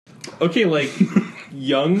Okay, like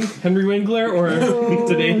young Henry Winkler or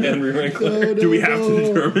today Henry Winkler? Do we have to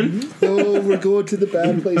determine? Oh, we're going to the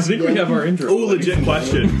bad place. I think we have our intro. Oh, legit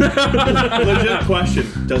question. Legit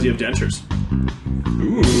question. Does he have dentures?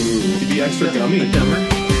 Ooh, he'd be extra gummy.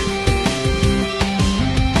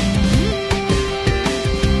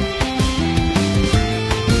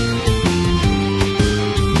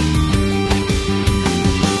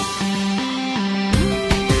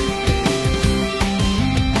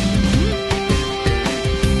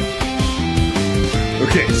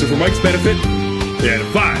 Okay, so for Mike's benefit, and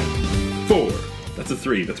 5, 4. That's a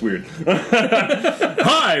 3. That's weird.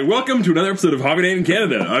 Hi, welcome to another episode of Hobby Night in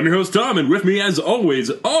Canada. I'm your host, Tom, and with me, as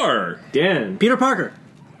always, are... Dan. Peter Parker.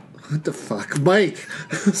 What the fuck, Mike?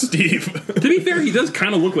 Steve. To be fair, he does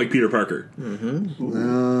kind of look like Peter Parker.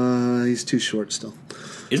 He's too short still.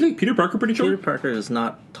 Isn't Peter Parker pretty Peter short? Parker is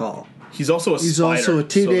not tall. He's also a He's spider. also a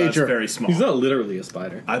teenager. So that's very small. He's not literally a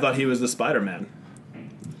spider. I thought he was the Spider-Man.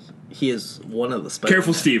 He is one of the Spider-Man.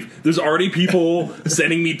 Careful, Steve. There's already people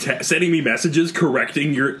sending me messages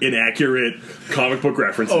correcting your inaccurate comic book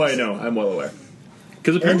references. Oh, I know. I'm well aware.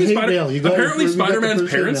 Because apparently, hate mail. You got- apparently we got the Spider-Man's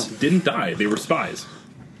first hate parents mail. didn't die. They were spies.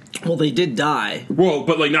 Well, they did die. Well,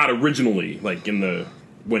 but like not originally, like in the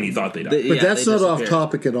when he thought they died. But that's not off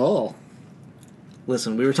topic at all.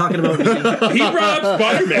 Listen, we were talking about... He brought up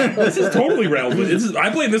Spider-Man. This is totally relevant.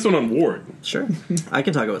 I blame this one on Ward. Sure. I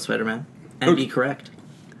can talk about Spider-Man and be correct.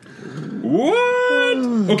 What?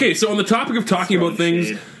 Okay, so on the topic of talking about things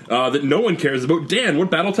shade. that no one cares about, Dan,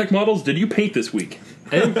 what BattleTech models did you paint this week?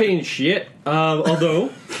 I didn't paint shit.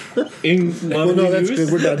 Although, in Well, no, that's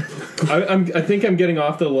good. We're done. I think I'm getting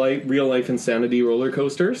off the real life insanity roller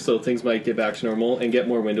coaster, so things might get back to normal and get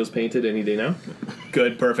more windows painted any day now.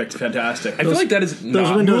 Good, perfect, fantastic. I feel like that is those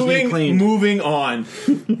not... windows need cleaned. Moving on.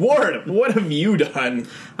 Ward, what have you done?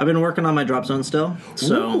 I've been working on my drop zone still,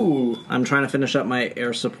 so Ooh. I'm trying to finish up my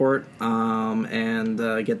air support and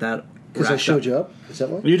get that Because I wrapped showed up. you up. Is that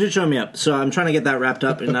what? You did show me up, so I'm trying to get that wrapped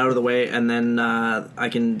up and out of the way, and then I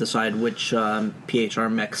can decide which PHR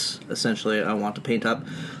mix, essentially, I want to paint up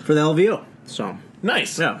for the LVO. So,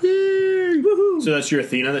 Nice. yeah. So that's your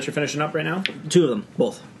Athena that you're finishing up right now? Two of them,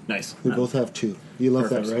 both. Nice. We both have two. You love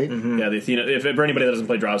Perfect. that, right? Yeah, the Athena. If for anybody that doesn't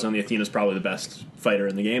play Drop Zone, the Athena is probably the best fighter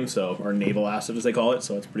in the game. So, or naval asset as they call it.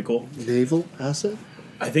 So it's pretty cool. Naval asset?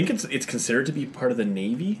 I think it's considered to be part of the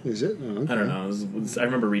Navy. Is it? Oh, okay. I don't know. I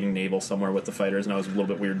remember reading naval somewhere with the fighters, and I was a little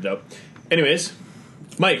bit weirded out. Anyways,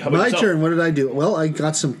 Mike, how about My yourself? turn. What did I do? Well, I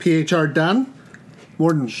got some PHR done.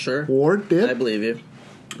 More than Sure. Ward did. I believe you.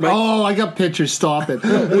 Oh, I got pictures. Stop it.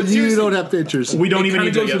 You don't have pictures. We don't It even kind need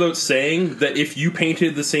of to goes get... without saying that if you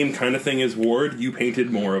painted the same kind of thing as Ward, you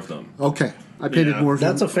painted more of them. Okay, I painted Yeah. more of them.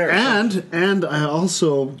 That's a fair And I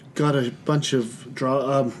also got a bunch of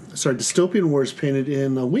dystopian wars painted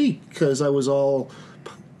in a week because I was all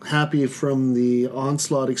happy from the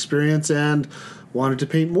Onslaught experience and wanted to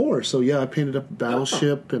paint more. So yeah, I painted up a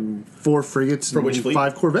battleship and 4 frigates and which fleet?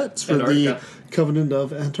 5 corvettes for Antarctica. the Covenant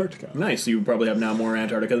of Antarctica. Nice. So you probably have now more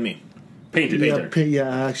Antarctica than me. Painted.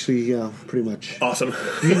 Yeah, pretty much. Awesome.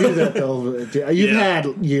 You knew that though. You've Yeah. had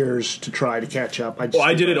years to try to catch up. Well,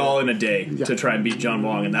 I did it all in a day to try and beat John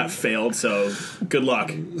Wong, and that failed. So good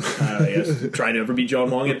luck. Yes, trying to ever beat John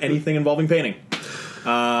Wong at anything involving painting.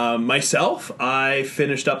 Myself, I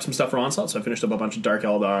finished up some stuff for Onslaught. So I finished up a bunch of Dark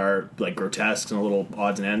Eldar, like grotesques and a little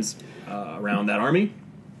odds and ends around that army.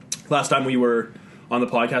 Last time we were on the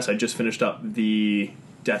podcast, I just finished up the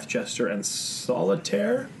Death Jester and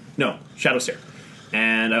Solitaire. No, Shadowstare.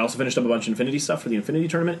 And I also finished up a bunch of Infinity stuff for the Infinity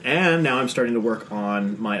Tournament. And now I'm starting to work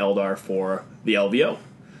on my Eldar for the LVO.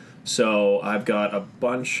 So I've got a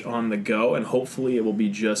bunch on the go, and hopefully it will be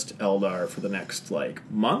just Eldar for the next,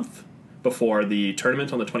 month before the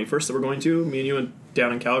tournament on the 21st that we're going to, me and you and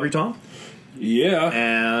down in Calgary, Tom. Yeah.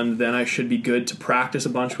 And then I should be good to practice a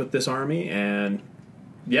bunch with this army, and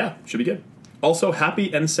yeah, should be good. Also, happy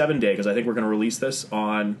N7 Day, because I think we're going to release this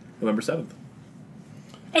on November 7th.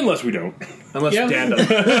 Unless we don't. Unless Yeah. Dan does.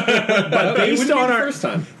 But based on first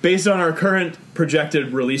time. based on our current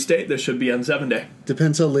projected release date, this should be N7 Day.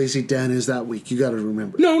 Depends how lazy Dan is that week. You got to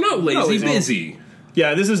remember. No, not lazy. No, busy.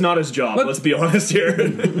 Yeah, this is not his job, let's be honest here.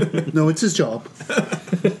 No, it's his job.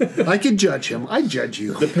 I can judge him. I judge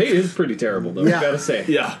you. The pay is pretty terrible, though. Yeah. I gotta say.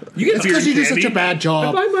 Yeah. You get It's beer because and you do candy. such a bad I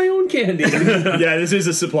job. buy my own candy. Yeah, this is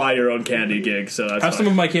a supply your own candy gig, so that's Have fine. some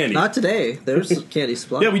of my candy. Not today. There's candy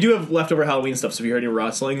supply. Yeah, we do have leftover Halloween stuff, so if you heard any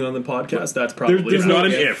rustling on the podcast, that's probably There's not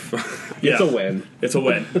an Yeah. if. Yeah. It's a win. It's a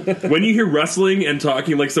win. When you hear rustling and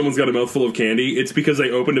talking like someone's got a mouthful of candy, it's because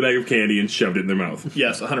they opened a bag of candy and shoved it in their mouth.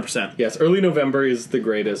 Yes, 100%. Yes, early November is the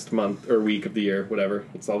greatest month or week of the year, whatever.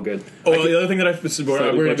 It's all good. Oh, the other thing that I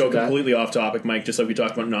slightly we're going to go butchered that. completely off topic, Mike, just like we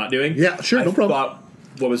talked about not doing. Yeah, sure, no problem. Thought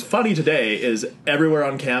what was funny today is everywhere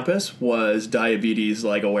on campus was diabetes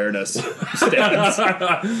awareness stands.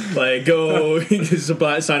 Go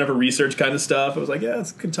sign up for research kind of stuff. I was like, yeah,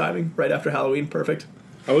 it's good timing right after Halloween. Perfect.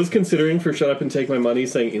 I was considering for shut up and take my money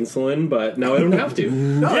saying insulin, but now I don't have to.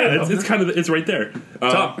 Yeah, it's kind of it's right there.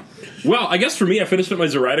 Top. Well, I guess for me, I finished up my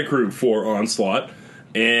Zoraida crew for Onslaught,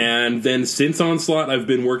 and then since Onslaught, I've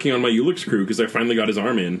been working on my Ulix crew because I finally got his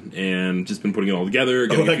arm in and just been putting it all together.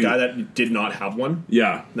 Oh, that guy that did not have one?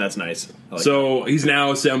 Yeah. That's nice. I like So he's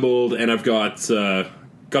now assembled, and I've got some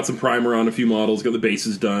primer on a few models, got the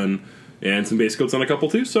bases done, and some base coats on a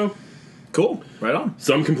couple too. So that. Cool. Right on.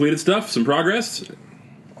 some completed stuff, some progress.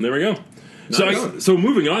 There we go. So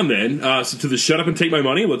moving on then, so to the shut up and take my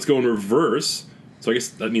money, let's go in reverse. So I guess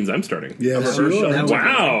that means I'm starting. Yes, reverse you are.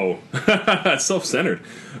 shot. Wow. Self-centered.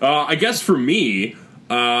 I guess for me,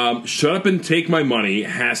 shut up and take my money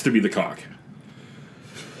has to be the cock.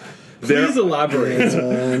 Please elaborate.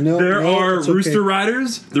 No, There no, are it's okay. Rooster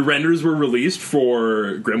Riders. The renders were released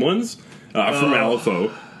for Gremlins from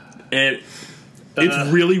Alipho. And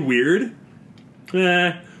it's really weird.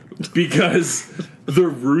 Because the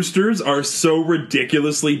roosters are so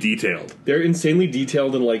ridiculously detailed. They're insanely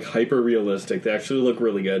detailed and hyper realistic. They actually look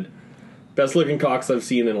really good. Best looking cocks I've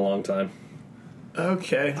seen in a long time.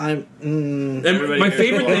 Okay. And Everybody my here's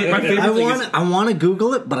favorite wrong. thing, I want to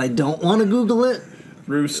Google it, but I don't want to Google it.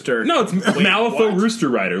 Rooster. no, it's Malifaux what? Rooster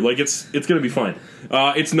Rider. It's gonna be fine.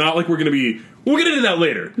 It's not like we're gonna be. We'll get into that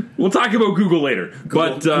later. We'll talk about Google later.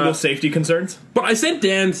 But Google safety concerns? But I sent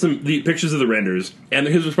Dan the pictures of the renders, and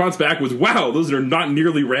his response back was, "Wow, those are not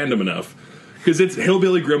nearly random enough." Because it's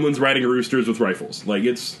hillbilly gremlins riding roosters with rifles.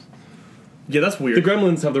 It's Yeah, that's weird. The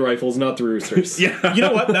gremlins have the rifles, not the roosters. yeah. You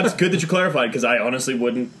know what? That's good that you clarified because I honestly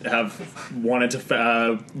wouldn't have wanted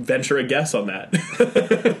to venture a guess on that.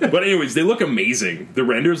 But anyways, they look amazing. The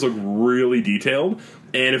renders look really detailed,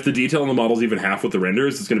 and if the detail on the model's even half what the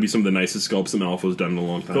renders, it's going to be some of the nicest sculpts that Malifaux's done in a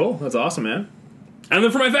long time. Cool. That's awesome, man. And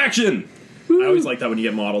then for my faction, I always like that when you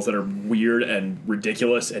get models that are weird and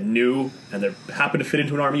ridiculous and new, and they happen to fit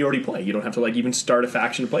into an army you already play. You don't have to even start a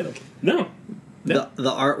faction to play them. no. Yeah. The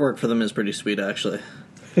artwork for them is pretty sweet, actually.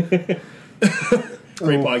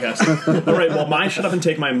 Great podcast. All right, well, my shut up and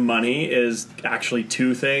take my money is actually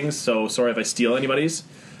two things, so sorry if I steal anybody's.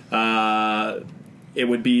 It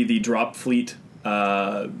would be the Drop Fleet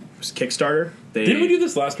Kickstarter. Didn't we do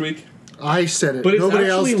this last week? I said it. But it's Nobody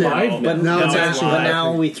else actually did. live now. But now it's it's actually live. But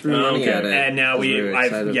now we threw money Okay. at it. And now because we were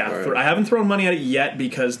excited for it. I haven't thrown money at it yet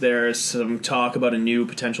because there's some talk about a new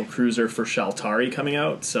potential cruiser for Shaltari coming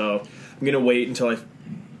out, so I'm going to wait until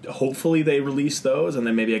hopefully they release those, and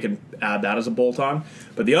then maybe I can add that as a bolt-on.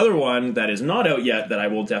 But the other one that is not out yet that I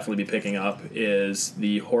will definitely be picking up is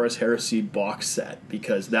the Horus Heresy box set,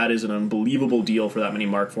 because that is an unbelievable deal for that many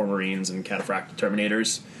Mark IV Marines and Cataphractic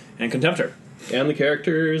Terminators and Contemptor. And the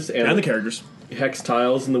characters. And the characters. Hex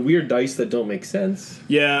tiles and the weird dice that don't make sense.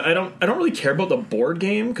 Yeah, I don't really care about the board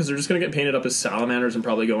game, because they're just going to get painted up as salamanders and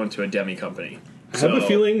probably go into a demi company. I have a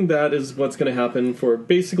feeling that is what's going to happen for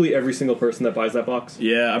basically every single person that buys that box.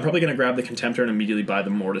 Yeah, I'm probably going to grab the Contemptor and immediately buy the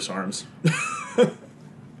Mortis Arms.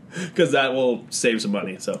 Because that will save some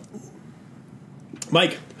money, so.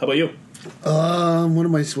 Mike, how about you?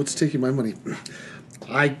 What's taking my money?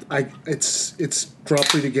 It's Drop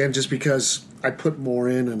Fleet again, just because I put more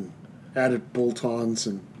in and added bolt-ons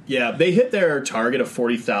and. Yeah, they hit their target of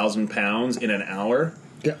 40,000 pounds in an hour.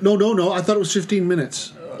 Yeah, no. I thought it was 15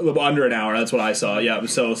 minutes. Under an hour, that's what I saw. Yeah,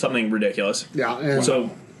 so something ridiculous. Yeah, and So,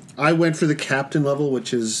 I went for the captain level,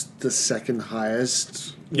 which is the second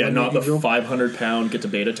highest. yeah, one not you the can go. 500-pound get to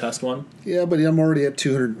beta test one. Yeah, but I'm already at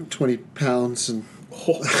 220 pounds, and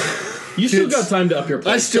You still got time to up your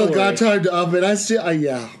price. I still don't got worry. time to up it.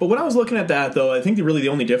 Yeah. But when I was looking at that, though, I think the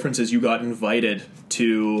only difference is you got invited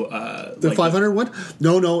to The 500 one?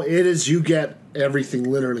 No, it is you get everything,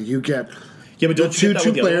 literally. You get Yeah, but the don't you get that two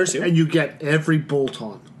with the other players, one, too? and you get every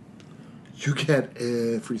bolt-on. You get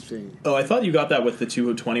everything. Oh, I thought you got that with the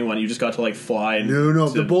 221. You just got to fly. And No,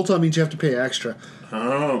 to- the bolt-on means you have to pay extra.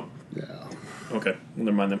 Oh, Yeah. okay.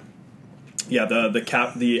 Never mind then. Yeah,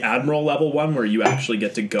 the admiral level one where you actually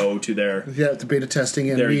get to go to their Yeah, the beta testing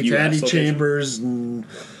and Their meet US Andy location. Chambers and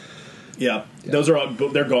those are all,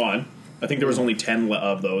 they're gone. I think there was only 10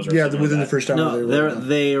 of those. Or yeah, something within like the first hour. No, they were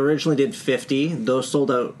they originally did 50. Those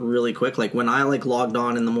sold out really quick. When I logged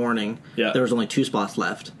on in the morning, Yeah. there was only 2 spots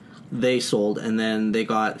left. They sold, and then they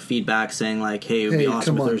got feedback saying hey, it'd be Hey,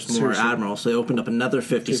 awesome come if on, there's more seriously. Admiral. So they opened up another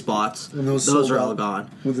 50 spots. And those those sold are all out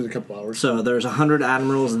gone. within a couple hours. So there's 100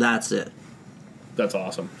 Admirals. That's it. That's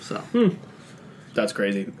awesome. So That's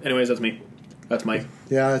crazy. Anyways, that's me. That's Mike.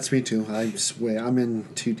 Yeah, that's me too. I'm in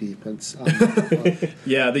too deep.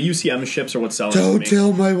 Yeah, the UCM ships are what's selling to Don't me.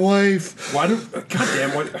 tell my wife. Why do?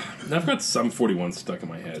 Goddamn! What? I've got some 41 stuck in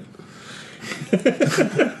my head.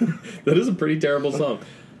 That is a pretty terrible song.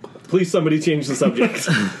 Please, somebody change the subject.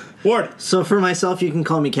 Ward. So for myself, you can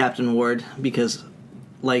call me Captain Ward because,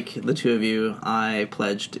 like the two of you, I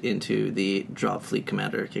pledged into the Drop Fleet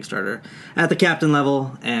Commander Kickstarter at the captain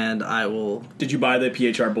level, and I will. Did you buy the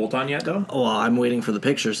PHR bolt-on yet, though? Well, I'm waiting for the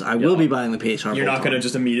pictures. I will be buying the PHR. You're not going to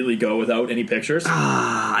just immediately go without any pictures?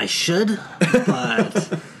 I should,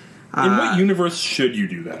 but In what universe should you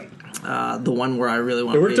do that? the one where I really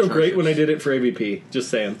want. It worked out PHR great when I ships. did it for AVP. Just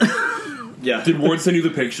saying. Yeah. Did Ward send you the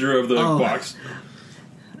picture of the box?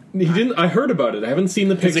 He didn't. I heard about it. I haven't seen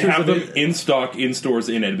the Because pictures they have of them it, in stock in stores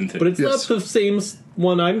in Edmonton. but it's Yes. not the same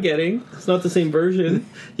one I'm getting. It's not the same version.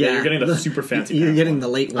 Yeah, you're getting the super fancy You're pack getting one. the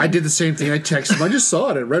late one. I did the same thing. I texted him. I just saw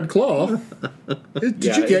it at Red Claw. Did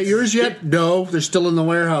Yeah, you get it's- yours yet? No, they're still in the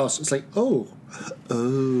warehouse. It's like,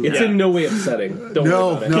 It's Yeah. in no way upsetting. Don't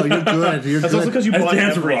no, worry about no, it. you're good. You're That's also good. because you As bought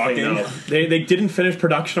Dan's everything, rocking. though. They didn't finish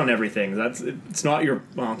production on everything. It's not your...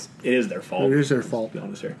 Well, it is their fault. It is their fault. To be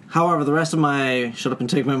honest here. However, the rest of my shut up and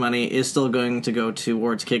take my money is still going to go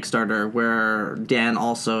towards Kickstarter, where Dan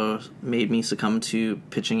also made me succumb to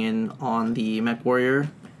pitching in on the MechWarrior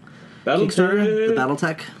Battle Kickstarter, the Turret.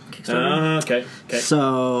 BattleTech Kickstarter. Okay.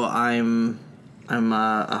 So I'm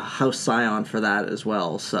a house scion for that as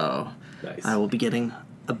well. So Nice. I will be getting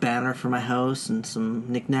a banner for my house and some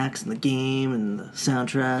knickknacks in the game and the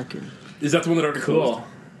soundtrack. And Is that the one that already closed?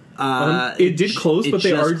 Cool. It did close, but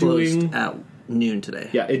they just are closed doing. at noon today.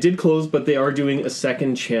 Yeah, it did close, but they are doing a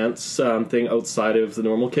second chance thing outside of the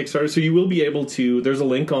normal Kickstarter. So you will be able to. There's a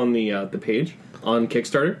link on the page on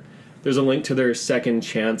Kickstarter. There's a link to their second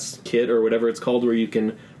chance kit or whatever it's called, where you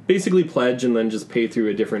can basically pledge and then just pay through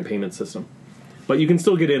a different payment system. But you can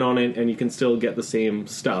still get in on it, and you can still get the same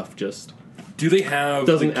stuff. Just Do they have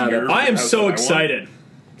Doesn't the add gear up. for I am the house so that I want? excited.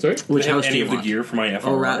 sorry. Do Which they have house do any you of the want? gear for my FRR?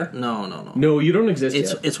 Oh, right. No. No, you don't exist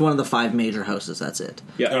It's yet. it's one of the 5 major houses. That's it.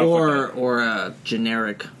 Yeah. Oh, or a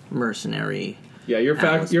generic mercenary. Yeah, your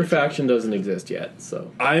Atlas your faction doesn't exist yet.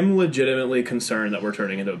 So I'm legitimately concerned that we're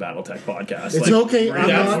turning into a BattleTech podcast. It's okay. I'm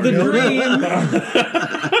that's not- the no,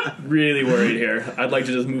 dream. Really worried here. I'd like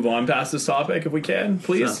to just move on past this topic if we can,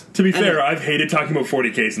 please. So- To be fair, I've hated talking about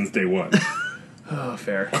 40K since day one. Oh,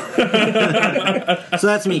 fair. So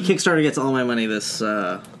that's me. Kickstarter gets all my money this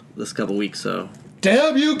couple weeks. So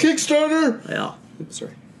Damn you, Kickstarter! yeah.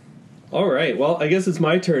 Sorry. All right. Well, I guess it's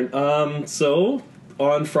my turn. So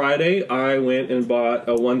on Friday, I went and bought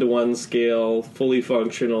a 1-to-1 scale, fully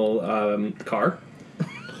functional car.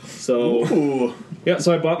 So Ooh. yeah,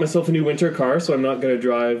 so I bought myself a new winter car, so I'm not going to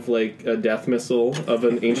drive like a death missile of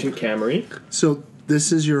an ancient Camry. So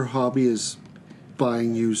this is your hobby, is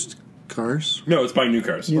buying used cars? No, it's buying new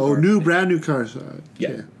cars. Brand new cars. Yeah.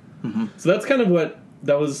 Okay. So that's kind of what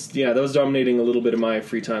that was. Yeah, that was dominating a little bit of my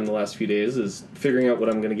free time the last few days, is figuring out what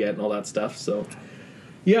I'm going to get and all that stuff. So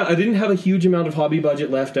yeah, I didn't have a huge amount of hobby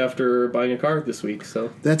budget left after buying a car this week.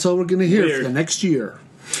 So That's all we're going to hear Weird. for the next year.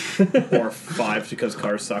 Or 5 because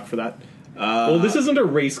cars suck for that. well, this isn't a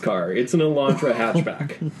race car; it's an Elantra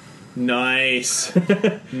hatchback. Nice.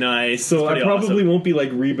 Nice. So I Pretty probably awesome. won't be like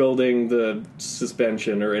rebuilding the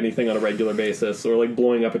suspension or anything on a regular basis, or like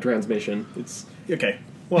blowing up a transmission. It's Okay.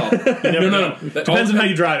 Well, you never No. know. Depends on how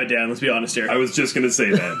you drive it, Dan. Let's be honest here. I was just going to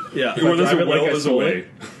say that. Yeah. Where there's drive a it like will, I there's a stole way. it.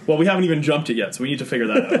 Well, we haven't even jumped it yet, so we need to figure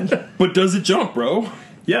that out. But does it jump, bro?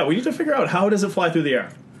 Yeah, we need to figure out how does it fly through the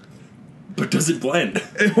air. But does it blend?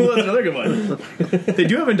 Well, that's another good one. They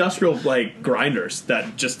do have industrial like grinders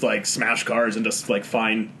that just like smash cars and just like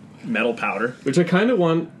fine metal powder. which I kind of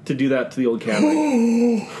want to do that to the old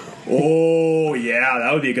Camry. Oh yeah,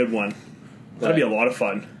 that would be a good one. That'd be a lot of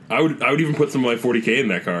fun. I would even put some of my 40K in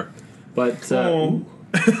that car. But Oh.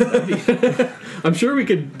 I'm sure we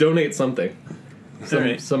could donate something.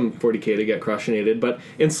 Alright. Some 40K to get crushinated. But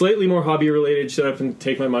in slightly more hobby related, shut up and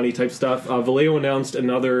take my money type stuff, Vallejo announced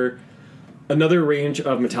another range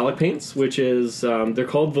of metallic paints, which is they're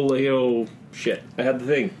called Vallejo. Shit, I had the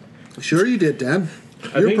thing. Sure you did, Dan.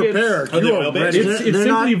 I You're think it's- prepared. Are they You are oil-based? ready. It's They're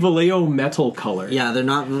simply not- Vallejo metal color. Yeah, they're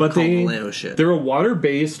not but called Vallejo shit. they're a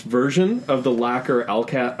water-based version of the lacquer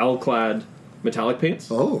Alclad metallic paints.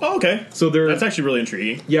 Oh. Oh, okay. So they're That's actually really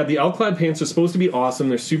intriguing. yeah, the Alclad paints are supposed to be awesome.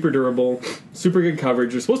 They're super durable, super good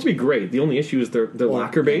coverage. They're supposed to be great. The only issue is they're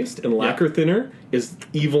lacquer based, and lacquer thinner is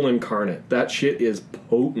evil incarnate. That shit is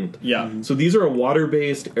potent. Yeah. So these are a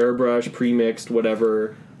water-based, airbrush, pre-mixed,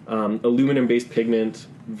 whatever, aluminum-based pigment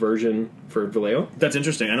version for Vallejo. That's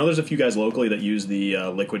interesting. I know there's a few guys locally that use the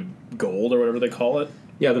liquid gold or whatever they call it.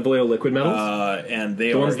 Yeah, the Vallejo liquid metals. And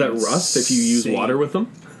they the are ones that rust if you use insane. water with them.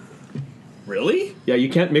 Really? Yeah, you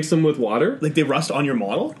can't mix them with water. Like they rust on your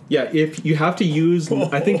model? Yeah, if you have to use,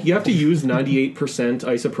 I think you have to use 98%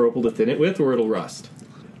 isopropyl to thin it with, or it'll rust.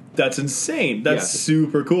 That's insane. That's Yeah.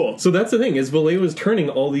 super cool. So that's the thing, is Vallejo is turning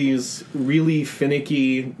all these really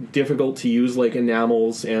finicky, difficult to use like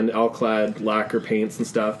enamels and alclad lacquer paints and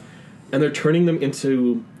stuff, and they're turning them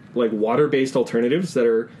into like water-based alternatives that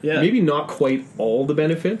are maybe not quite all the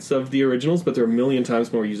benefits of the originals, but they're a million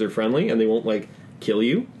times more user-friendly, and they won't like kill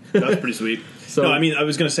you. That's pretty sweet. So- No, I mean, I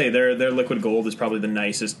was going to say their liquid gold is probably the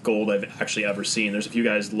nicest gold I've actually ever seen. There's a few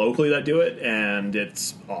guys locally that do it, and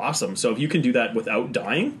it's awesome. So if you can do that without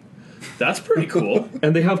dying, that's pretty cool.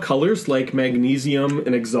 And they have colors like magnesium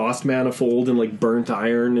and exhaust manifold and like burnt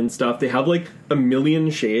iron and stuff. They have like a million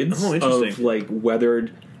shades Oh, interesting. of like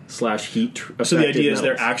weathered / heat. So the idea is metals.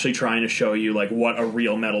 they're actually trying to show you like what a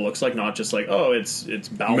real metal looks like, not just like, oh, it's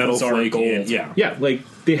Metal Balthazar flake gold. and- yeah. Yeah, like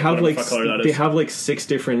they have Whatever like fuck color that they is. have like 6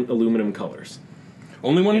 different aluminum colors.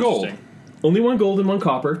 Only one gold. Interesting. Only one gold and one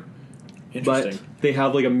copper, Interesting. but they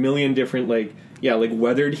have like a million different like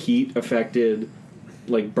weathered heat affected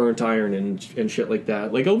like burnt iron and shit like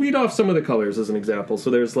that. Like I'll read off some of the colors as an example. So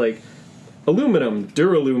there's like aluminum,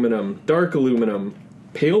 duraluminum, dark aluminum,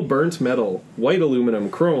 pale burnt metal, white aluminum,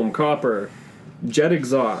 chrome, copper, jet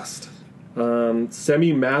exhaust,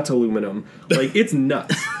 semi-matte aluminum. Like it's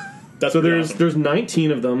nuts. That's So pretty there's awesome. there's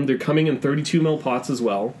 19 of them. They're coming in 32 mil pots as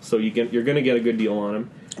well. So you're going to get a good deal on them.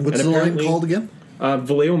 What's And the line apparently- called again?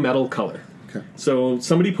 Vallejo metal color. Okay. So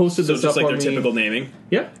somebody posted So this just up like on their the, typical naming,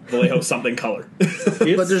 yeah. Vallejo something color.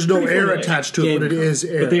 But there's no pretty air formulaic. attached to it, but it is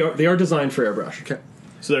air. But they are designed for airbrush. Okay.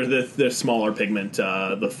 So they're the smaller pigment,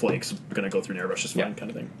 the flakes going to go through an airbrush just fine, Yeah.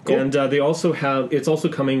 kind of thing. Cool. And they also have it's also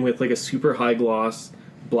coming with like a super high gloss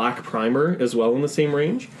black primer as well in the same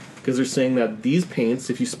range, because they're saying that these paints,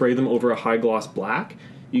 if you spray them over a high gloss black,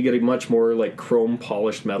 you get a much more like chrome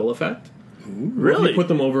polished metal effect. If Really? you put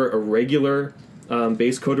them over a regular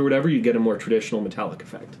base coat or whatever, you get a more traditional metallic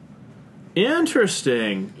effect.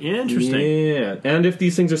 Interesting. Yeah, and if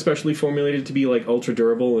these things are specially formulated to be like ultra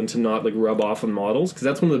durable and to not like rub off on models, because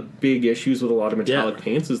that's one of the big issues with a lot of metallic Yeah.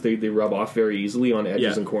 paints is they rub off very easily on edges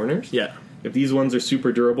Yeah. and corners. Yeah. If these ones are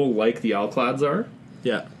super durable, like the Alclads are,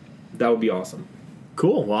 Yeah. that would be awesome.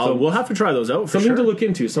 Cool. Well, So- we'll have to try those out. For Something sure. to look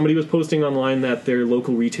into. Somebody was posting online that their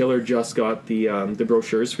local retailer just got the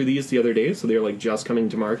brochures for these the other day, so they're like just coming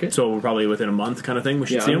to market. So probably within a month, kind of thing. We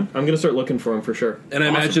should yeah, see I'm, them. I'm going to start looking for them for sure. And I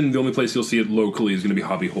Awesome. imagine the only place you'll see it locally is going to be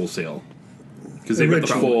Hobby Wholesale. Because they've got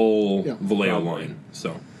the Originally. full Yeah. Vallejo Probably. line.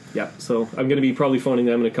 So Yeah, so I'm going to be probably phoning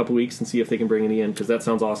them in a couple weeks and see if they can bring any in, because that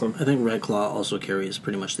sounds awesome. I think Red Claw also carries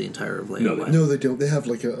pretty much the entire Vallejo No, line. No, they don't. They have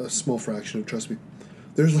like a small fraction. Trust me.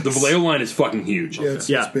 There's like the Vallejo line is fucking huge. Yeah, it's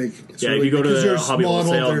Yeah. big. It's Yeah, really if you go big, to 'cause the there's Hobby model,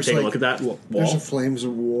 Wholesale and there's take a like- look at that There's wall. a Flames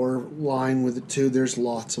of War line with it too. There's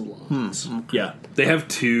lots of lines. Yeah. They have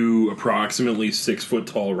 2 approximately 6-foot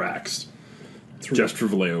tall racks just for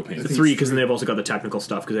Vallejo paint. 3, because then they've also got the technical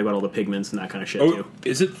stuff, because they've got all the pigments and that kind of shit, Oh, too.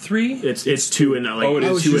 is it 3? It's 2 and like Oh, it is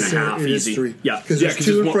I was 2 and just a saying, half it is easy. 3. Yeah. Because Yeah, there's 'cause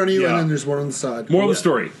 2 in there's front of you, one- and yeah. then there's one on the side. Moral of the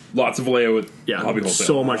story: lots of Vallejo at Yeah. Hobby Wholesale.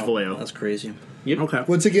 So much Vallejo. That's crazy. Yep. Okay.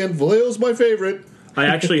 Once again, Vallejo's my favorite. I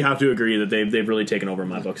actually have to agree that they've really taken over in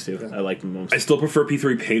my books, too. I like them most. I still prefer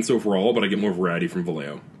P3 paints overall, but I get more variety from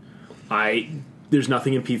Vallejo. There's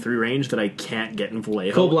nothing in P3 range that I can't get in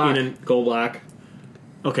Vallejo. Go black. In Go black.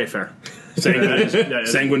 okay, fair.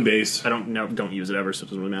 Sanguine base. I don't use it ever, so it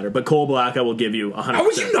doesn't really matter. But coal black, I will give you 100%. How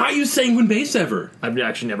would you not use Sanguine base ever? I've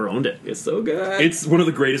actually never owned it. It's so good. It's one of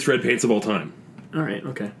the greatest red paints of all time. All right,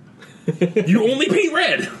 okay. You only paint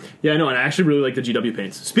red. Yeah, I know, and I actually really like the GW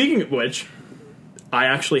paints. Speaking of which, I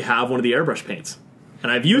actually have one of the airbrush paints,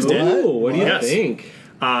 and I've used it. Oh, what do you Yes. think?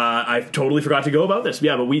 I totally forgot to go about this.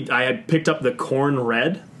 Yeah, but I had picked up the corn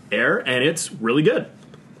red air, and it's really good.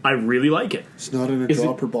 I really like it. It's not in a Is it-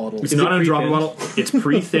 dropper bottle. It's Is not it on a dropper pre-thinned? bottle. It's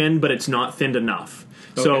pre-thinned, but it's not thinned enough.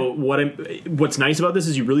 So what's nice about this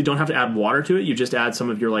is you really don't have to add water to it. You just add some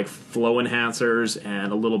of your like flow enhancers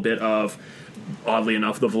and a little bit of, oddly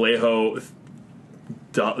enough, the Vallejo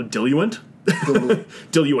diluent,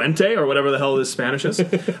 diluente, or whatever the hell this Spanish is.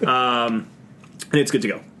 And it's good to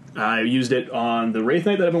go. I used it on the Wraith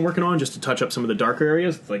Knight that I've been working on just to touch up some of the darker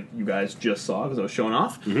areas, like you guys just saw because I was showing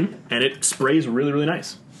off. And it sprays really, really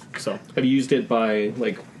nice. So Have you used it by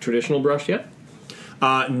like traditional brush yet?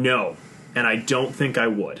 no, and I don't think I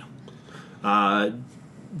would.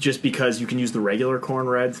 Just because you can use the regular corn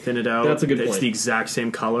red, thin it out. That's a good It's point. the exact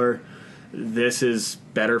same color. This is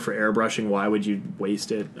better for airbrushing. Why would you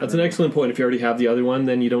waste it? That's an excellent point. If you already have the other one,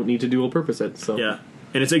 then you don't need to dual purpose it. So Yeah.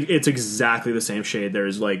 And it's exactly the same shade.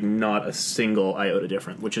 There's like not a single iota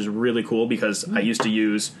different, which is really cool because I used to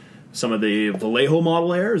use some of the Vallejo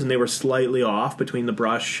model airs, and they were slightly off between the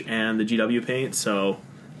brush and the GW paint. So,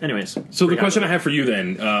 anyways. So the question I have for you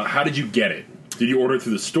then, how did you get it? Did you order it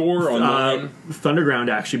through the store, online? Thunderground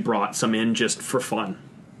actually brought some in just for fun.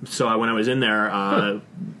 So when I was in there,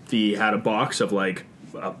 they had a box of like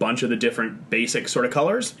a bunch of the different basic sort of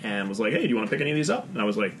colors and was like, hey, do you want to pick any of these up? And I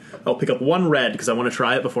was like, I'll pick up one red because I want to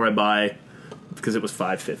try it before I buy, because it was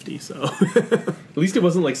 $5.50. So At least it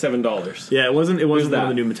wasn't like $7. yeah, it wasn't one that? of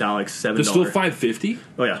the new metallics. $7. They're still $5.50?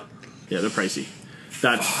 Oh yeah, they're pricey.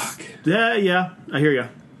 That's yeah. I hear you.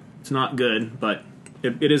 It's not good, but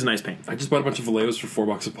it is a nice paint. I just bought a bunch of Vallejos for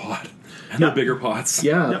 $4 a pot. And they're bigger pots.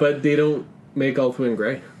 Yeah, Yep. but they don't make Ulthwin in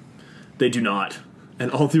gray. They do not.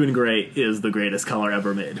 And Ulthuan Gray is the greatest color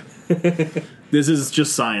ever made. This is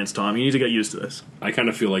just science, Tom. You need to get used to this. I kind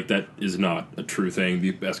of feel like that is not a true thing. The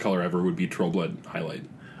best color ever would be Trollblood Highlight.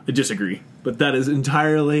 I disagree. But that is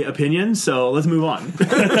entirely opinion, so let's move on.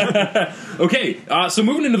 Okay, so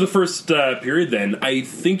moving into the first period then, I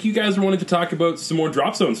think you guys wanted to talk about some more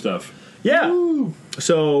Drop Zone stuff. Yeah.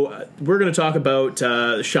 So we're going to talk about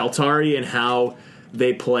Shaltari and how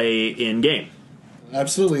they play in-game.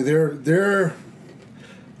 Absolutely,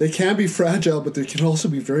 they can be fragile, but they can also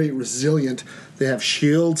be very resilient. They have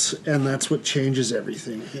shields, and that's what changes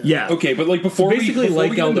everything. Yeah. Okay, but like before Basically, before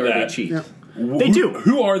like get into Eldar, they that, cheat. Yeah. They do.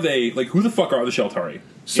 Who are they? Like, who the fuck are the Shaltari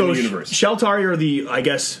So in the universe? Shaltari are the, I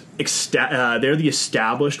guess, they're the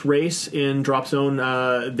established race in Drop Zone.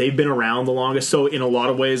 They've been around the longest, so in a lot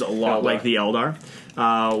of ways, a lot Eldar. like the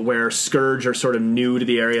Eldar, where Scourge are sort of new to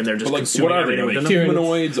the area and they're just But, like, consuming what are they? everything Are within they them.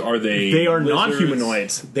 humanoids? Are they? They are not lizards?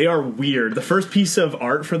 humanoids. They are weird. The first piece of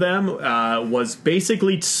art for them was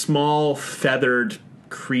basically small feathered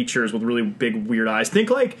creatures with really big weird eyes. Think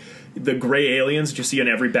like the gray aliens that you see in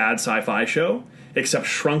every bad sci-fi show, except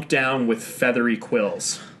shrunk down with feathery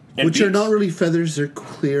quills. And Which are beaks. not really feathers; they're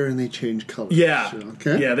clear and they change color. Yeah. So,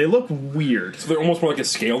 okay. Yeah, they look weird. So they're almost more like a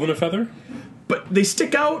scale than a feather. But they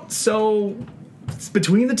stick out, so it's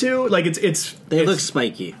between the two, like it's They look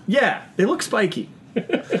spiky. yeah, they look spiky.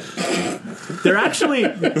 They're actually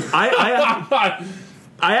I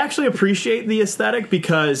actually appreciate the aesthetic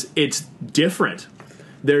because it's different.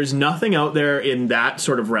 There's nothing out there in that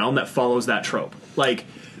sort of realm that follows that trope. Like,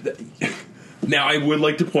 Now, I would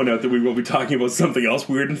like to point out that we will be talking about something else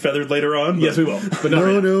weird and feathered later on. yes, we will, but not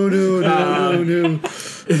No, right now. no.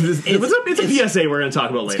 It's a PSA we're going to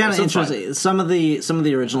talk about later. It's kind of so it's fine. interesting. Some of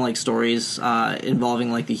the original like stories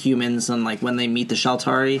involving like the humans and like when they meet the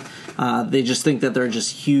Shaltari, they just think that they're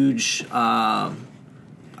just huge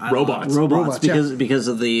Robots. Robots, because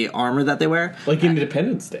of the armor that they wear. Like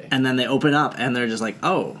Independence Day. And then they open up and they're just like,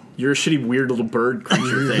 oh, You're a shitty weird little bird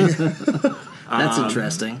creature thing. that's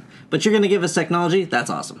interesting. But you're going to give us technology? That's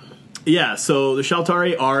awesome. Yeah, so the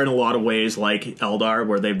Shaltari are in a lot of ways like Eldar,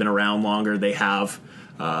 where they've been around longer. They have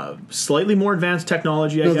slightly more advanced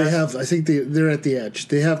technology, I No, guess. they have. I think they're at the edge.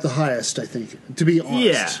 They have the highest. I think, to be honest,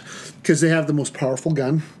 Yeah. because they have the most powerful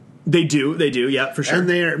gun, They do, yeah, for sure.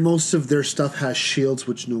 and most of their stuff has shields,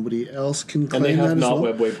 which nobody else can claim. And they have that as not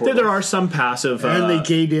well. webway portals. There are some passive... And they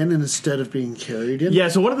gate in instead of being carried in. yeah,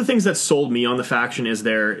 so one of the things that sold me on the faction is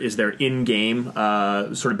their in-game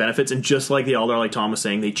sort of benefits. And just like the Eldar, like Tom was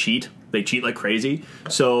saying, they cheat. They cheat like crazy.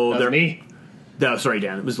 So That's me. No, sorry,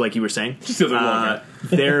 Dan. It was like you were saying. Just the other one, right?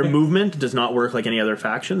 Their movement does not work like any other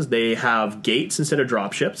factions. They have gates instead of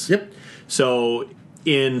drop ships. Yep. So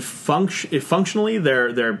functionally,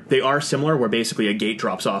 they are similar, where basically a gate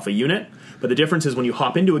drops off a unit. But the difference is when you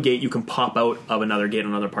hop into a gate, you can pop out of another gate on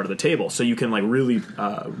another part of the table. So you can like really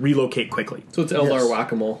relocate quickly. So it's Eldar Yes.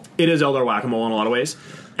 Whack-A-Mole. It is Eldar Whack-A-Mole in a lot of ways.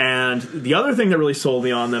 And the other thing that really sold me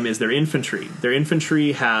on them is their infantry. Their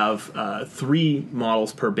infantry have 3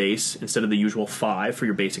 models per base instead of the usual 5 for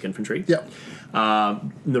your basic infantry. Yep.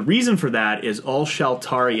 The reason for that is all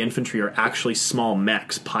Shaltari infantry are actually small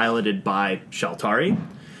mechs piloted by Shaltari.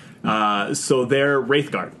 So they're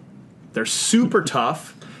Wraithguard. They're super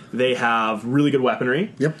tough. They have really good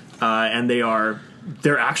weaponry. Yep. And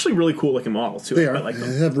they're actually really cool looking models too. They I are. like They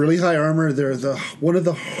them. have really high armor. They're one of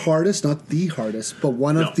the hardest, not the hardest, but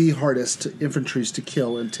one No. of the hardest infantries to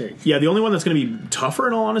kill and take. Yeah, the only one that's going to be tougher,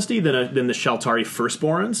 in all honesty, than the Shaltari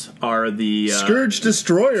Firstborns are the Scourge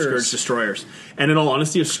Destroyers. Scourge Destroyers. And in all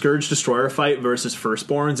honesty, a Scourge Destroyer fight versus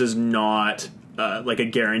Firstborns is not like a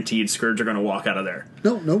guaranteed Scourge are going to walk out of there.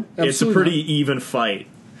 No, absolutely It's a pretty not. even fight.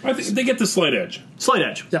 I think they get the slight edge. Slight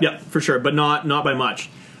edge, Yeah. yeah, for sure, but not by much.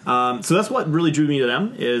 So that's what really drew me to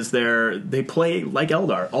them is they play like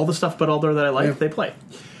Eldar. All the stuff about Eldar that I like, Yeah. they play.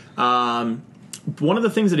 One of the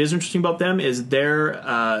things that is interesting about them is they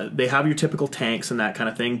have your typical tanks and that kind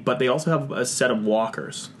of thing, but they also have a set of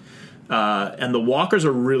walkers. And the walkers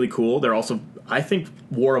are really cool. They're also, I think,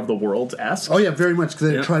 War of the Worlds-esque. Oh yeah, very much.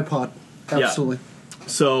 The Yeah. tripod, absolutely.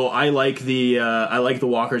 So I like the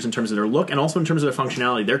walkers in terms of their look and also in terms of their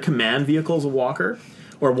functionality. Their command vehicle is a walker,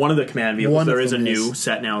 or one of the command vehicles. One of There is a them new is.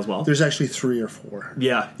 set now as well. There's actually 3 or 4.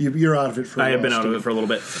 Yeah. You're out of it for a I while. have been out of it for a little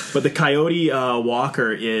bit. But the Coyote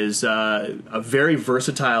Walker is a very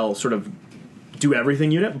versatile sort of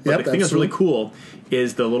do-everything unit. But Yep, the thing that's really absolutely. cool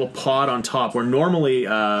is the little pod on top, where normally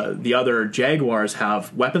the other Jaguars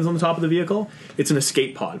have weapons on the top of the vehicle. It's an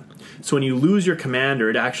escape pod. So when you lose your commander,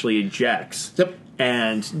 it actually ejects. Yep.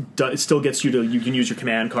 And it still gets you can use your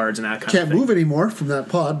command cards and that kind of Can't thing. move anymore from that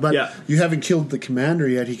pod, but Yeah. you haven't killed the commander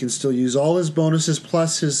yet. He can still use all his bonuses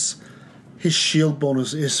plus his shield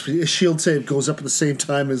bonus. His shield save goes up at the same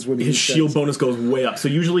time as when he His ejects. shield bonus goes way up. So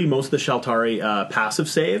usually most of the Shaltari passive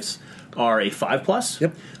saves are a 5+.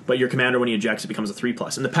 Yep. But your commander, when he ejects, it becomes a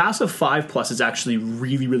 3+. And the passive 5+ is actually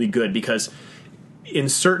really, really good because in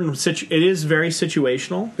certain it is very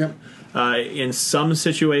situational. Yep. In some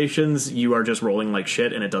situations, you are just rolling like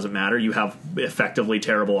shit, and it doesn't matter. You have effectively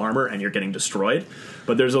terrible armor, and you're getting destroyed.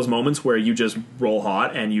 But there's those moments where you just roll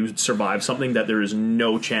hot, and you survive something that there is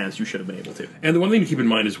no chance you should have been able to. And the one thing to keep in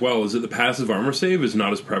mind as well is that the passive armor save is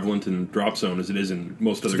not as prevalent in Drop Zone as it is in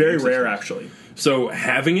most other It's very game rare, systems. actually. So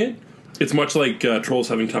having it, it's much like Trolls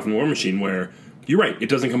having Toughen War Machine, where you're right, it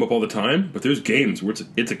doesn't come up all the time, but there's games where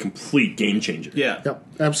it's a complete game changer. Yeah. Yep,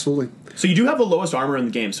 absolutely. So you do have the lowest armor in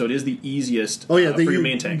the game, so it is the easiest Oh yeah, for your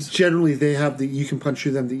main tanks. Generally, they have you can punch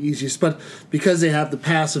through them the easiest, but because they have the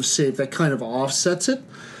passive save, that kind of offsets it,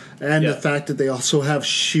 and Yeah. the fact that they also have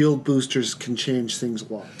shield boosters can change things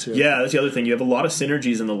a lot too. Yeah, that's the other thing. You have a lot of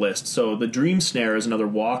synergies in the list. So the Dream Snare is another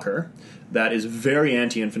walker that is very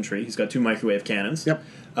anti-infantry. He's got 2 microwave cannons. Yep.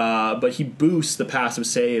 But he boosts the passive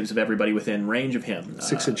saves of everybody within range of him.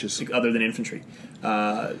 6 inches. Other than infantry.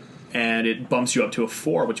 And it bumps you up to a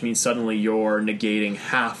 4, which means suddenly you're negating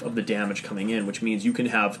half of the damage coming in, which means you can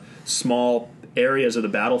have small areas of the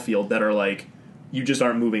battlefield that are like, you just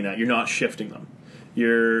aren't moving that. You're not shifting them.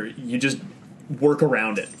 You just work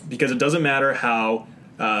around it. Because it doesn't matter how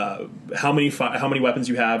many weapons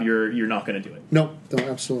you have, you're not going to do it. No,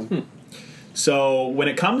 absolutely. So when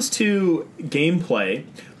it comes to gameplay,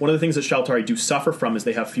 one of the things that Shaltari do suffer from is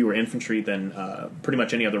they have fewer infantry than pretty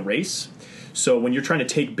much any other race. So when you're trying to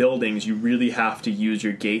take buildings, you really have to use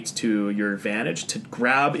your gates to your advantage to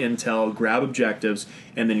grab intel, grab objectives,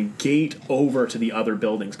 and then gate over to the other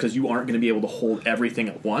buildings because you aren't going to be able to hold everything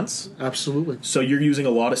at once. Absolutely. So you're using a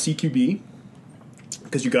lot of CQB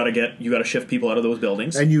because you got to shift people out of those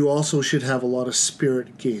buildings. And you also should have a lot of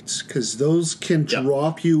spirit gates because those can Yep.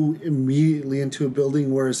 drop you immediately into a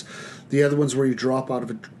building, whereas the other ones where you drop out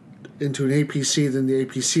of into an APC, then the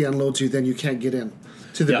APC unloads you, then you can't get in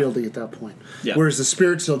to the Yep. building at that point. Yep. Whereas the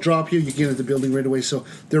spirits, they'll drop you, you get into the building right away. So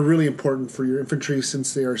they're really important for your infantry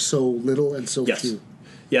since they are so little and so Yes. few.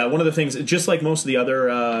 Yeah, one of the things, just like most of the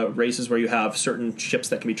other races where you have certain ships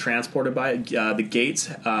that can be transported by it, the gates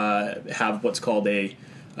have what's called a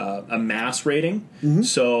mass rating. Mm-hmm.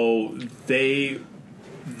 So the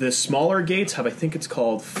smaller gates have, I think it's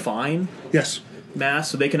called fine Yes.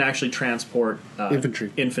 mass, so they can actually transport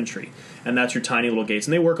Infantry. and that's your tiny little gates,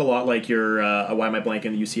 and they work a lot like your why am I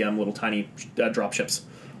blanking, the UCM little tiny drop ships.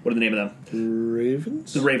 What are the name of them?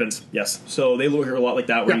 Ravens? The Ravens, yes. So they look a lot like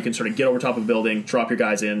that, where Yeah. you can sort of get over top of a building, drop your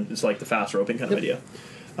guys in. It's like the fast roping kind of idea.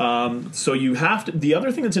 So you have to. The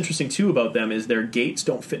other thing that's interesting too about them is their gates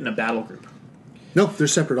don't fit in a battle group. No, they're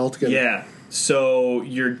separate altogether. Yeah. So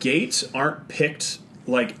your gates aren't picked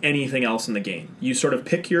like anything else in the game. You sort of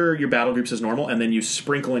pick your battle groups as normal, and then you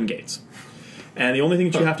sprinkle in gates. And the only thing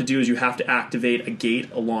that you have to do is you have to activate a gate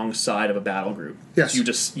alongside of a battle group. Yes.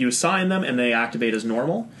 So you assign them, and they activate as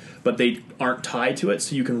normal, but they aren't tied to it,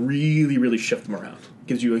 so you can really, really shift them around.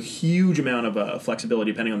 Gives you a huge amount of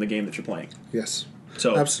flexibility depending on the game that you're playing. Yes.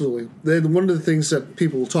 So Absolutely. Then one of the things that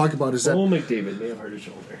people will talk about is that Oh, McDavid may have hurt his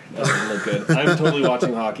shoulder. That doesn't look good. I'm totally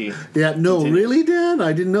watching hockey. yeah, no, Continue. really, Dan?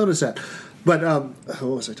 I didn't notice that. But what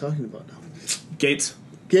was I talking about now? gates.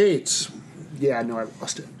 Gates. Yeah, no, I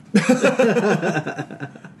lost it.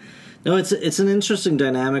 No, it's an interesting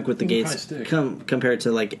dynamic with the Probably gates stick. compared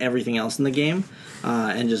to like everything else in the game,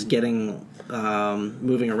 and just getting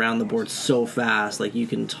moving around the board so fast. Like you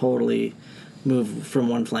can totally move from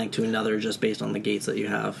one flank to another just based on the gates that you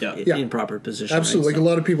have Yeah. Yeah. in proper position. Absolutely. Like a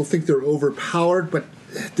lot of people think they're overpowered, but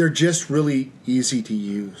they're just really easy to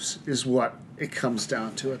use, is what it comes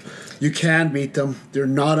down to it. You can beat them. They're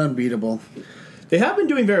not unbeatable. They have been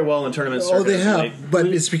doing very well in tournament Oh, circuits. they have, but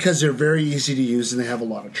it's because they're very easy to use and they have a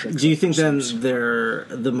lot of tricks. Do you think then they're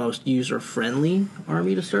the most user-friendly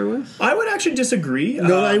army to start with? I would actually disagree.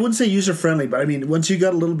 No, I wouldn't say user friendly, but I mean, once you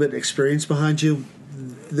got a little bit of experience behind you,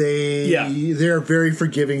 they're very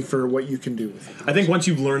forgiving for what you can do with it. I think once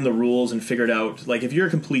you've learned the rules and figured out, like if you're a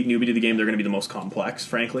complete newbie to the game, they're going to be the most complex,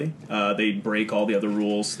 frankly. They break all the other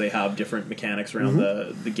rules. They have different mechanics around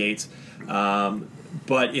the gates.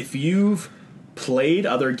 But if you've played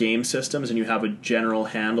other game systems and you have a general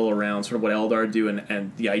handle around sort of what Eldar do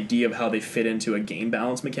and the idea of how they fit into a game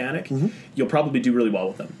balance mechanic, you'll probably do really well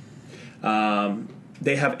with them.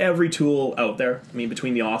 They have every tool out there. I mean,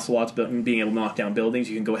 between the Ocelots being able to knock down buildings,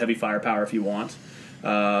 you can go heavy firepower if you want.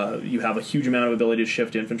 You have a huge amount of ability to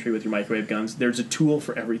shift infantry with your microwave guns. There's a tool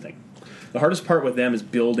for everything. The hardest part with them is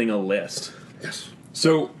building a list. Yes.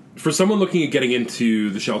 So, for someone looking at getting into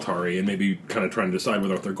the Sheltari and maybe kind of trying to decide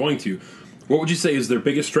whether or not they're going to, what would you say is their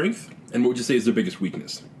biggest strength, and what would you say is their biggest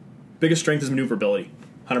weakness? Biggest strength is maneuverability,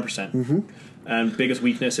 100%. And biggest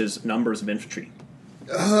weakness is numbers of infantry.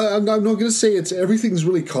 I'm not going to say everything's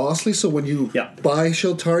really costly, so when you buy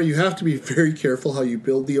Sheltari, you have to be very careful how you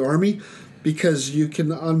build the army, because you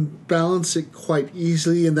can unbalance it quite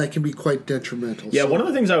easily, and that can be quite detrimental. Yeah, one of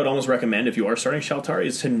the things I would almost recommend if you are starting Sheltari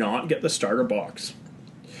is to not get the starter box.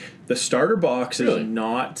 The starter box is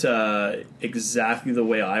not exactly the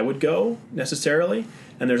way I would go, necessarily,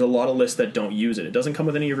 and there's a lot of lists that don't use it. It doesn't come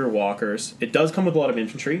with any of your walkers. It does come with a lot of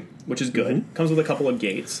infantry, which is good. It comes with a couple of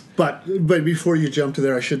gates. But before you jump to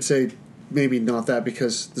there, I should say maybe not that,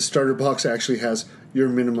 because the starter box actually has your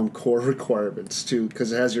minimum core requirements too,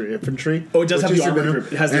 because it has your infantry. Oh, it does have the armor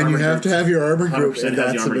group. It has the and armor you have group. to have your armor groups, 100% and has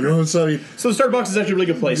the that's the armor minimum. group. So, So the starter box is actually a really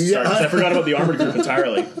good place to start, because I forgot about the armored group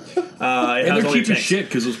entirely. And they're cheap as shit,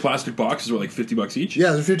 because those plastic boxes are like $50 each.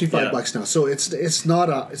 yeah, they're $55 now. So it's not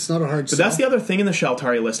a hard. But sell. that's the other thing in the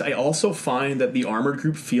Sheltari list. I also find that the armored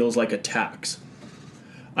group feels like a tax.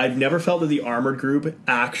 I've never felt that the armored group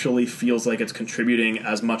actually feels like it's contributing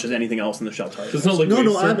as much as anything else in the Sheltari. It's not like No, Wave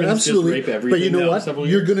no, Serpents just absolutely. rape everything But you know now what? several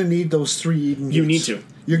You're years. going to need those 3 Eden You gates. need to.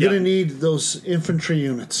 You're Yeah. going to need those infantry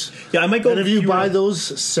units. Yeah, I might go. And if you fewer- buy those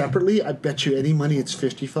separately, I bet you any money it's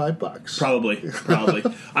 $55. Probably.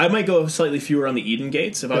 I might go slightly fewer on the Eden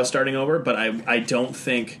gates if I was starting over, but I don't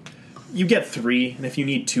think you get 3, and if you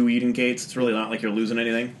need 2 Eden gates, it's really not like you're losing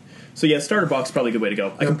anything. So yeah, starter box is probably a good way to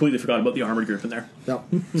go. I completely forgot about the armored group in there. No.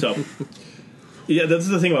 So yeah, that's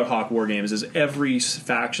the thing about Hawk War Games is every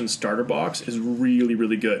faction starter box is really,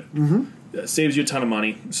 really good. It saves you a ton of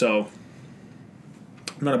money, so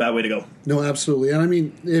not a bad way to go. No, absolutely. And I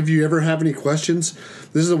mean, if you ever have any questions,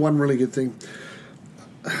 this is the one really good thing.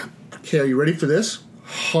 Okay, are you ready for this?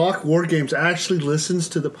 Hawk War Games actually listens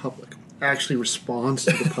to the public, actually responds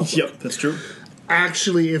to the public. Yep, that's true.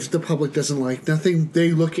 Actually, if the public doesn't like nothing,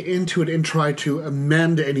 they look into it and try to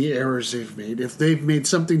amend any errors they've made. If they've made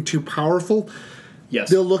something too powerful, Yes.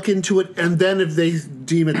 they'll look into it, and then if they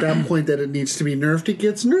deem at that point that it needs to be nerfed, it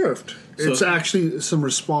gets nerfed. So- It's actually some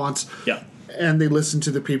response. Yeah. And they listen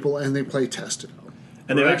to the people and they play test it out.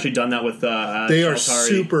 And they've actually done that with They are Sheltari.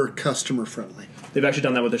 super customer friendly. They've actually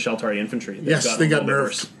done that with the Sheltari infantry. They've Yes, gotten they a got little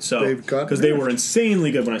bit nerfed. worse. So They've got because they nerfed. were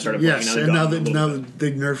insanely good when I started playing. Yes, they've and gotten a little bit.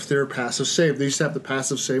 they nerfed their passive save. They used to have the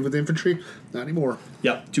passive save with infantry, not anymore.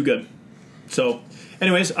 Yeah, too good. So,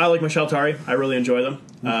 anyways, I like my Sheltari. I really enjoy them.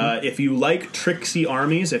 If you like tricksy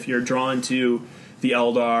armies, if you're drawn to the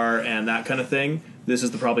Eldar and that kind of thing, this is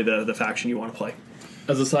probably the faction you want to play.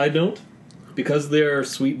 As a side note, because they're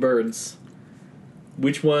sweet birds,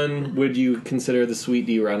 which one would you consider the Sweet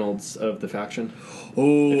D Reynolds of the faction?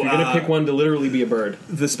 Oh, If you're going to pick one to literally be a bird.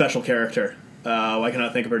 the special character. Why can't I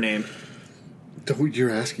think of her name? You're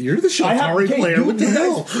asking. You're the Sheltari player. What the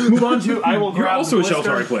hell? Move on to. I will You're grab also a the blister.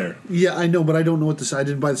 Sheltari player. Yeah, I know, but I don't know what this. I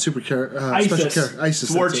didn't buy the super special ISIS. character.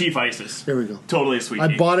 ISIS. War that's it. Chief ISIS. There we go. Totally a sweet.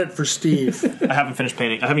 I bought it for Steve. I haven't finished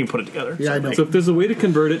painting. I haven't even put it together. Yeah, I know. So if there's a way to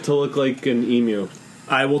convert it to look like an emu,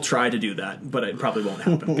 I will try to do that, but it probably won't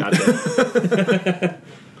happen. goddamn.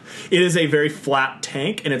 It is a very flat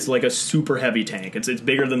tank, and it's like a super heavy tank. It's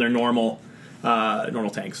bigger than their normal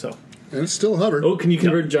tanks. So And it's still hovered. Oh, can you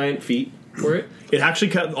convert giant feet for it? it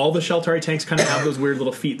actually all the Sheltari tanks kind of have those weird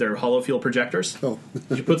little feet. They're hollow field projectors. Oh.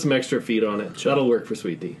 You should put some extra feet on it. That'll work for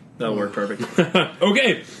Sweet D. That'll work perfect.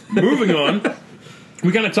 Okay, moving on.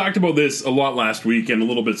 We kind of talked about this a lot last week and a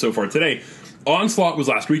little bit so far today. Onslaught was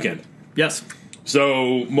last weekend. Yes.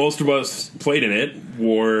 So most of us played in it.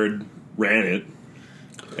 Ward ran it.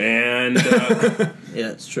 And Yeah,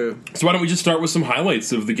 it's true. so why don't we just start with some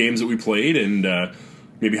highlights of the games that we played and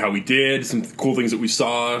maybe how we did, some cool things that we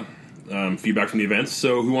saw, feedback from the events.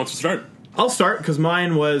 So who wants to start? I'll start because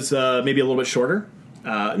mine was maybe a little bit shorter.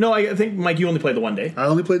 No, I think, Mike, you only played the one day. I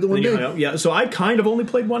only played the one day. Yeah, so I kind of only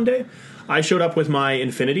played one day. I showed up with my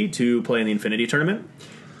Infinity to play in the Infinity tournament.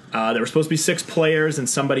 There were supposed to be 6 players, and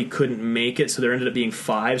somebody couldn't make it, so there ended up being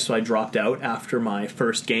 5, so I dropped out after my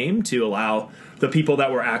first game to allow the people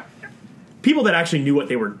that were people that actually knew what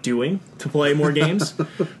they were doing to play more games. It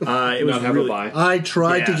was Not have really, a buy. I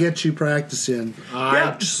tried to Yeah. get you practice in.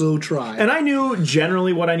 Yeah. So tried. and I knew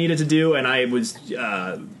generally what I needed to do, and I was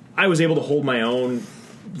able to hold my own,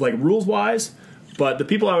 like, rules wise. But the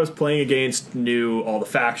people I was playing against knew all the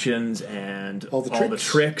factions and All the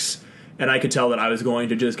tricks, and I could tell that I was going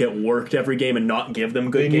to just get worked every game and not give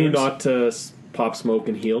them good They knew games. not to pop smoke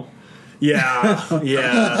and heal. Yeah,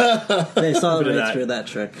 yeah. They saw Bit of right that. through that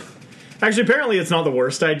trick. Actually, apparently, it's not the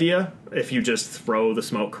worst idea if you just throw the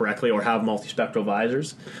smoke correctly or have multispectral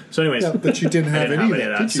visors. So, anyways, yeah, but you didn't have didn't any have of any of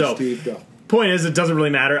that, that. did you, So- Steve? No. point is, it doesn't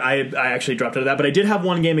really matter. I actually dropped out of that, but I did have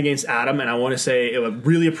one game against Adam, and I want to say I would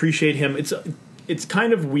really appreciate him. It's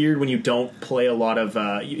kind of weird when you don't play a lot of.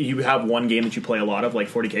 You have one game that you play a lot of, like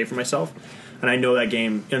 40K for myself, and I know that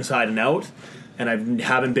game inside and out, and I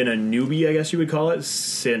haven't been a newbie, I guess you would call it,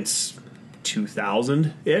 since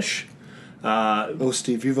 2000 ish. Oh,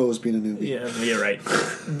 Steve, you've always been a newbie. Yeah, right.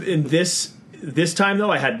 In this time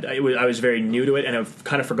though, I was very new to it, and I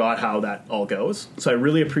kind of forgot how that all goes. So I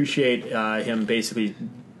really appreciate him basically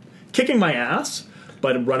kicking my ass,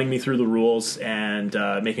 but running me through the rules and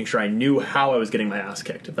making sure I knew how I was getting my ass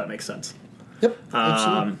kicked, if that makes sense. Yep,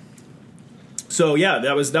 absolutely. So yeah,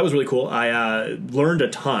 that was really cool. I learned a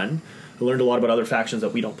ton. I learned a lot about other factions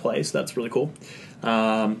that we don't play, so that's really cool.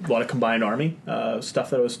 A lot of combined army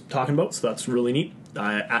stuff that I was talking about, so that's really neat.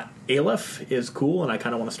 Aleph is cool, and I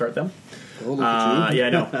kind of want to start them. Oh, look at you. Yeah, I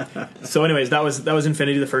know. So, anyways, that was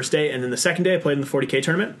Infinity the first day, and then the second day I played in the 40K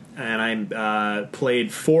tournament, and I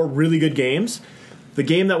played 4 really good games. The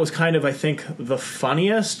game that was kind of, I think, the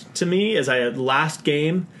funniest to me is last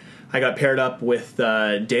game I got paired up with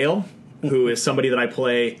Dale, who is somebody that I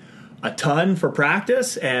play a ton for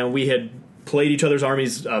practice, and we had played each other's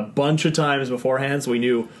armies a bunch of times beforehand, so we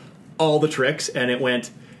knew all the tricks, and it went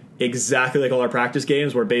exactly like all our practice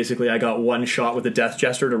games, where basically I got one shot with the Death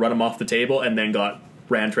Jester to run him off the table and then got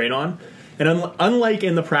ran train on. And unlike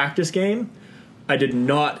in the practice game, he did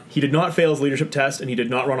not fail his leadership test, and he did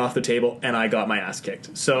not run off the table, and I got my ass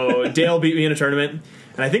kicked. So Dale beat me in a tournament,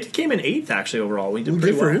 and I think he came in 8th actually overall. We did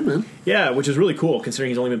pretty Good for well. him, man. Yeah, which is really cool considering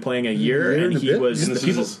he's only been playing a year, Year and and a he bit. was Isn't the this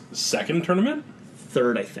people his second tournament?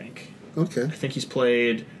 3rd, I think. Okay. I think he's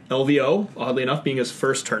played LVO, oddly enough, being his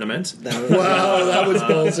first tournament. Wow, that was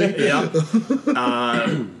ballsy.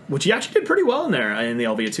 Yeah, which he actually did pretty well in there in the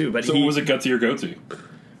LVO too. But So was it gutsy or goatsy?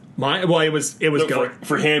 it was No,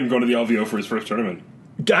 for him going to the LVO for his first tournament.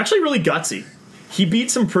 actually really gutsy. He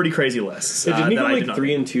beat some pretty crazy lists. Didn't he that go I did like not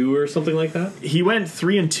 3 and 2 or something like that? He went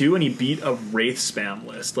 3 and 2, and he beat a Wraith spam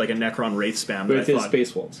list, like a Necron Wraith spam. With that I his thought,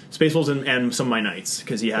 Space Wolves. Space Wolves and some of my Knights,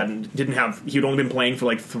 because he'd only been playing for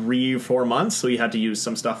like 3 or 4 months, so he had to use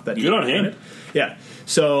some stuff that he Good on him. had. Yeah,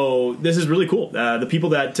 so this is really cool. The people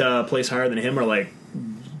that place higher than him are like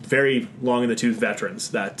very long in the tooth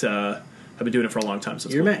veterans that have been doing it for a long time. So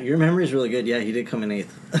it's Your cool. your memory is really good. Yeah, he did come in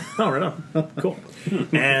 8th. Oh, right on. Cool.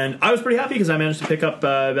 And I was pretty happy because I managed to pick up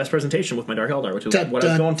best presentation with my Dark Eldar, which was Da, what I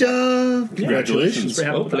was da, going for. da. Congratulations. Pretty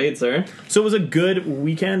happy Well with that. played, sir. So it was a good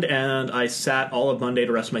weekend, and I sat all of Monday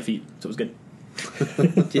to rest my feet. So it was good.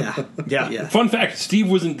 Yeah, Yeah. yeah. Fun fact: Steve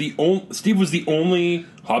was the only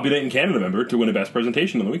Hobby Night in Canada member to win a best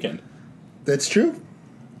presentation on the weekend. That's true.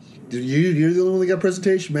 You're the only one that got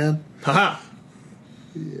presentation, man. Haha.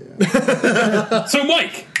 So,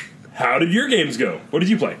 Mike, how did your games go? What did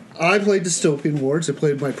you play? I played Dystopian Wars. I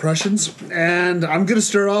played my Prussians. And I'm going to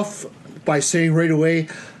start off by saying right away,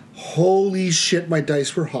 holy shit, my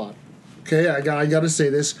dice were hot. Okay, I got to say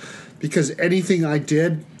this, because anything I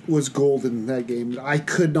did was gold in that game. I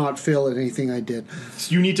could not fail at anything I did.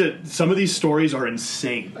 You need to. Some of these stories are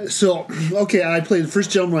insane. So, okay, I played, the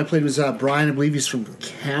first gentleman I played was Brian. I believe he's from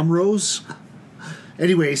Camrose.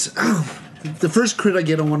 Anyways, the first crit I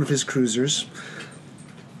get on one of his cruisers,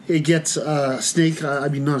 it gets not a snake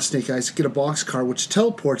eyes, get a boxcar which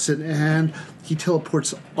teleports it, and he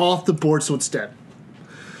teleports off the board so it's dead.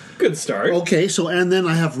 Good start. Okay, so, and then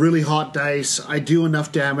I have really hot dice. I do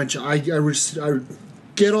enough damage. I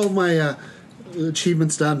get all my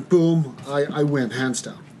achievements done. Boom, I win, hands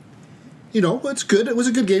down. You know, it's good. It was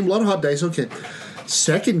a good game. A lot of hot dice. Okay.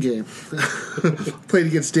 Second game, played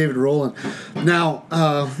against David Rowland. Now,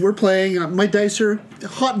 we're playing, my dice are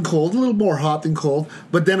hot and cold, a little more hot than cold,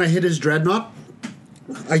 but then I hit his Dreadnought.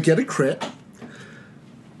 I get a crit.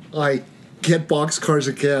 I get boxcars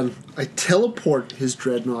again. I teleport his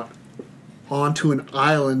dreadnought onto an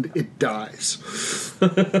island. It dies.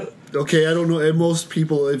 Okay, I don't know. And most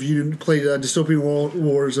people, if you didn't play Dystopian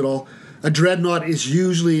Wars at all, a dreadnought is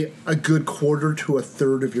usually a good quarter to a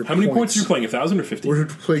third of your How many points are you playing? 1,000 or 50? We're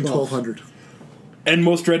playing 1,200. And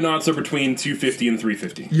most dreadnoughts are between 250 and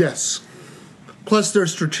 350. Yes. Plus, their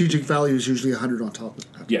strategic value is usually 100 on top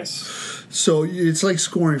of that. Yes. So it's like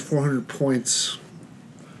scoring 400 points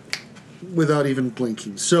without even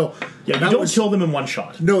blinking. So Yeah, you don't kill them in one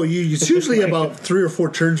shot. No, it's usually about 3 or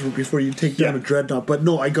 4 turns before you take down a dreadnought. But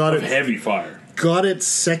no, I got it. Heavy fire. Got it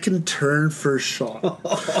second turn, first shot. Like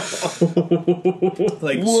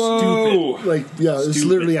Whoa. stupid. Like, yeah, it's Stupid.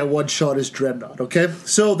 literally a one shot is dreadnought. Okay,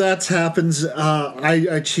 so that happens. I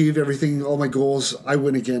achieved everything, all my goals. I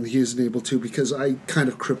win again. He isn't able to because I kind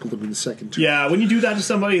of crippled him in the second turn. Yeah, when you do that to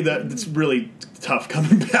somebody, that's really tough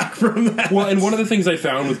coming back from that. Well, and one of the things I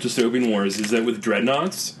found with Dystopian Wars is that with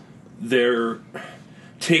dreadnoughts, they're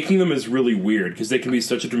taking them is really weird because they can be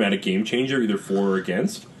such a dramatic game changer, either for or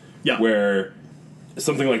against. Yeah. Where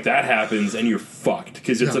something like that happens and you're fucked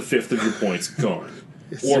because it's Yeah. a fifth of your points gone. Or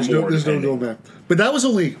There's more. there's no depending. going back. But that was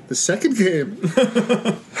only the second game.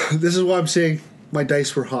 This is why I'm saying my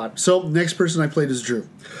dice were hot. So next person I played is Drew.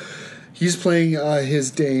 He's playing his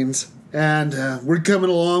Danes, and we're coming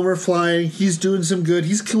along. We're flying. He's doing some good.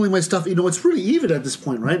 He's killing my stuff. You know, it's really even at this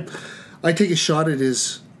point, right? I take a shot at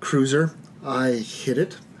his cruiser. I hit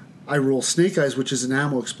it. I roll Snake Eyes, which is an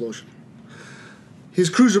ammo explosion. His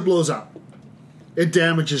cruiser blows up. It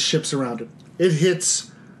damages ships around it. It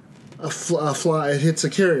hits it hits a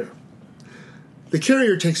carrier. The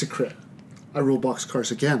carrier takes a crit. I roll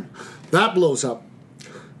boxcars again. That blows up.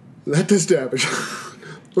 That does damage.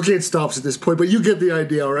 Okay, it stops at this point, but you get the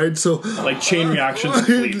idea, right? So, Like chain reactions,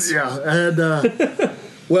 please. yeah, and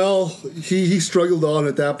well, he struggled on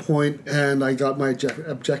at that point, and I got my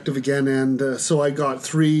objective again, and so I got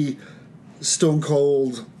 3 stone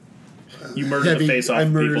cold. You murdered Heavy, the face off I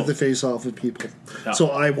of murdered people. the face off of people. Yeah. So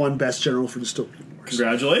I won best general for Dystopian Wars.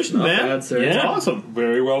 Congratulations, man. bad, sir. That's Yeah. awesome.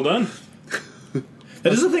 Very well done.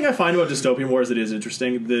 That is the thing I find about Dystopian Wars that is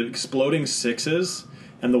interesting. The exploding sixes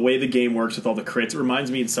and the way the game works with all the crits. It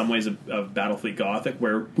reminds me in some ways of Battlefleet Gothic,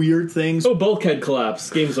 where weird things Oh, bulkhead collapse.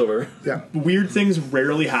 Game's over. Yeah. weird things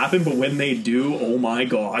rarely happen, but when they do, oh my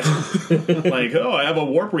god. Like, oh, I have a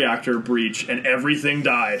warp reactor breach and everything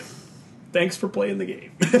died. Thanks for playing the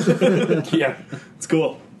game. Yeah. It's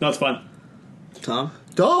cool. No, it's fun. Tom?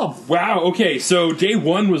 Dom. Wow, okay, so day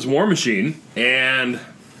 1 was War Machine, and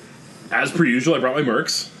as per usual, I brought my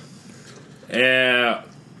mercs.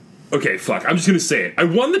 Okay, fuck, I'm just gonna say it. I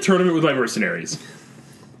won the tournament with my mercenaries.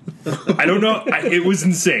 I don't know, it was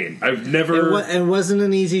insane. I've never... It wasn't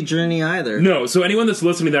an easy journey either. No, so anyone that's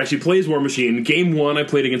listening that actually plays War Machine, game 1 I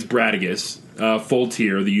played against Bradigus, full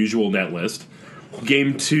tier, the usual net list.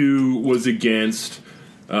 Game 2 was against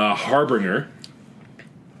Harbinger.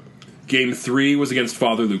 Game 3 was against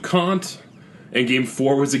Father Lucant. And Game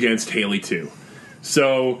 4 was against Haley 2.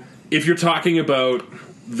 So, if you're talking about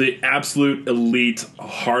the absolute elite,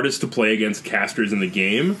 hardest to play against casters in the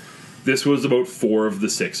game, this was about 4 of the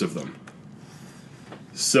 6 of them.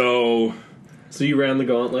 So you ran the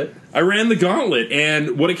gauntlet. I ran the gauntlet,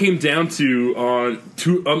 and what it came down to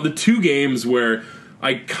on the 2 games where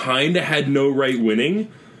I kind of had no right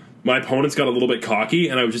winning, my opponents got a little bit cocky,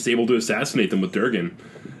 and I was just able to assassinate them with Durgan.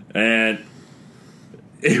 And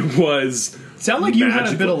it was... Sound like you had a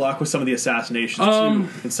magical. bit of luck with some of the assassinations, too,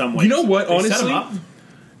 in some ways. You know what, They set 'em honestly? up.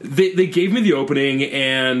 They gave me the opening,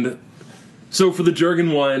 and so for the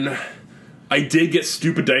Durgan one, I did get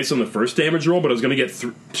stupid dice on the first damage roll, but I was going to get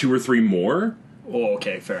 2 or 3 more. Oh,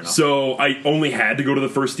 okay, fair enough. So I only had to go to the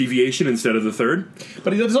first deviation instead of the third.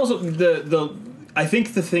 But there's also the I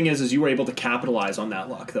think the thing is you were able to capitalize on that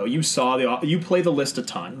luck, though. You saw you play the list a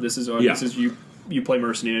ton. This is you play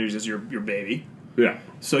mercenaries as your baby. Yeah.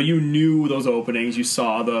 So you knew those openings, you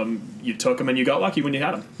saw them, you took them, and you got lucky when you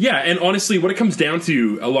had them. Yeah, and honestly, what it comes down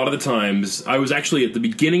to a lot of the times, I was actually at the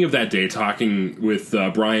beginning of that day talking with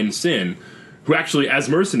Brian Sin, who actually, as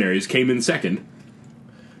mercenaries, came in second.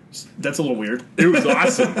 That's a little weird. It was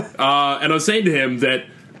awesome. And I was saying to him that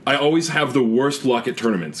I always have the worst luck at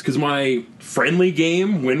tournaments, because my friendly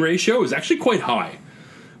game win ratio is actually quite high.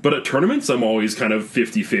 But at tournaments, I'm always kind of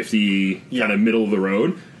 50-50, kind of middle of the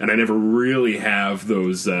road, and I never really have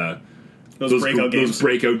those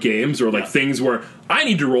breakout games, or like things where I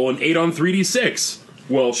need to roll an 8 on 3d6.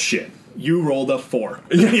 Well, shit. You rolled a 4.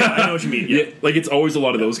 Yeah, I know what you mean. Yeah. Like, it's always a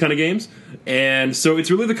lot of those kind of games. And so it's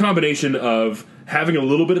really the combination of having a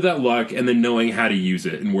little bit of that luck and then knowing how to use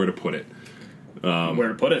it and where to put it. Where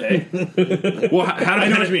to put it, hey? Well, how I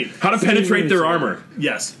know what you mean. How to penetrate their armor.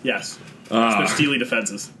 Yes. Their steely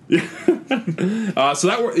defenses.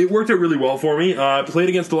 So it worked out really well for me. Played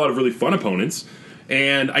against a lot of really fun opponents.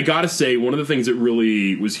 And I gotta say, one of the things that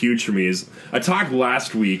really was huge for me is I talked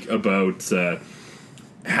last week about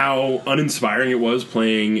how uninspiring it was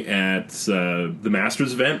playing at the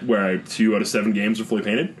Masters event, where 2 out of 7 games were fully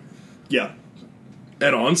painted. Yeah.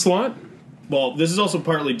 At Onslaught, Well, this is also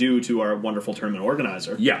partly due to our wonderful tournament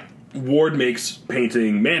organizer. yeah, Ward makes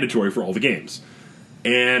painting mandatory for all the games.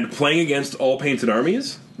 And playing against all painted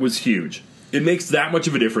armies was huge. It makes that much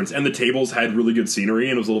of a difference. And the tables had really good scenery,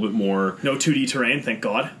 and it was a little bit more... No 2D terrain, thank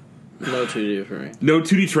God. No 2D terrain. No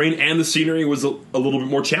 2D terrain, and the scenery was a little bit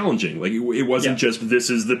more challenging. Like, it wasn't just, this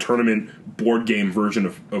is the tournament board game version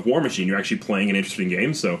of War Machine. You're actually playing an interesting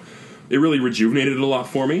game, so it really rejuvenated it a lot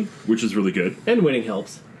for me, which is really good. And winning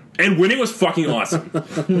helps. And winning was fucking awesome.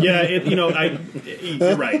 Yeah,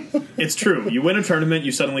 you're right. It's true. You win a tournament,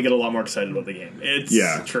 you suddenly get a lot more excited about the game.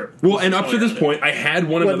 It's true. Well, and up to this point, I had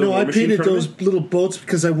won another War I Machine painted tournament. those little boats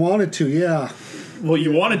because I wanted to, yeah. Well,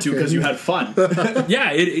 you wanted to because you had fun.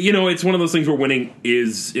 Yeah, it's one of those things where winning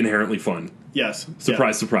is inherently fun. Yes.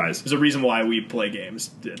 Surprise, surprise. There's a reason why we play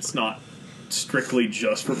games. It's not strictly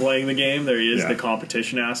just for playing the game. There is the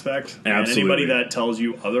competition aspect. Absolutely. And anybody that tells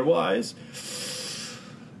you otherwise...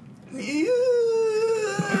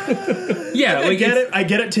 Yeah, I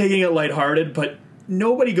get it taking it lighthearted, but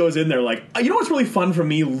nobody goes in there like, you know what's really fun for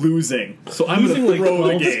me? Losing. So I'm going to throw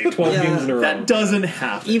the game. 12 Yeah. games in a row. That doesn't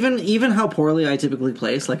happen. Even how poorly I typically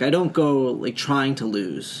place, like I don't go like trying to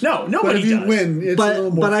lose. No, But nobody if you does. win, it's a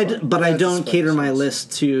little more I fun. but I That's don't cater my sense.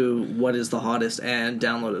 list to what is the hottest and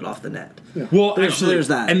download it off the net. Well, There's- actually, there's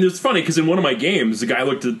that. And it's funny because in one of my games, the guy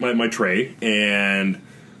looked at my tray and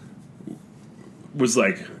was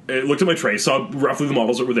like, looked at my tray, saw roughly the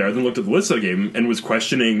models that were there, then looked at the list of the game and was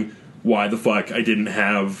questioning why the fuck I didn't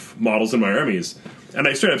have models in my armies. And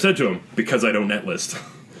I straight up said to him, because I don't net list.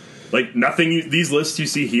 Like, nothing, these lists you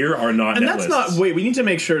see here are not And net that's lists. not. Wait, we need to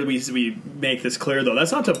make sure we make this clear, though.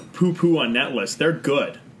 That's not to poo-poo on net lists. They're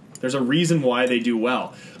good. There's a reason why they do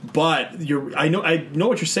well. But I know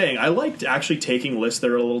what you're saying. I like actually taking lists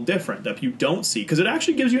that are a little different that you don't see because it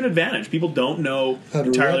actually gives you an advantage. People don't know How to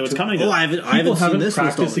entirely react what's to- coming. Oh, I to them. haven't seen haven't this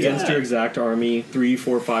practiced installment. against Yeah. your exact army 3,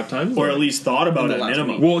 4, 5 times, or at least thought about In it the at last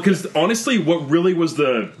minimum. week. Well, because honestly, what really was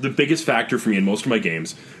the biggest factor for me in most of my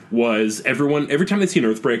games was every time they see an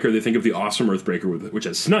Earthbreaker, they think of the awesome Earthbreaker, which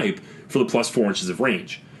has snipe for the plus 4 inches of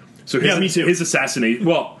range. So his, Yeah, me too. His assassination,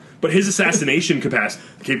 but his assassination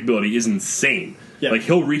capability is insane. Yeah. Like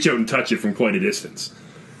he'll reach out and touch it from quite a distance.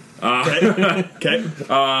 Okay.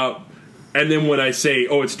 And then when I say,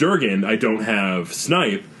 "Oh, it's Durgan," I don't have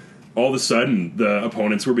snipe. All of a sudden, the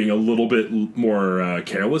opponents were being a little bit more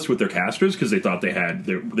careless with their casters because they thought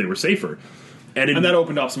they were safer. And that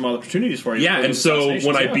opened up some opportunities for you. Yeah, for and those so assassinations.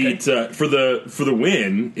 when I Yeah, beat okay. for the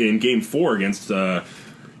win in Game 4 against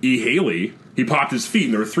E. Haley, he popped his feet,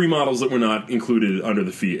 and there were 3 models that were not included under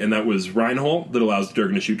the feet, and that was Reinhold, that allows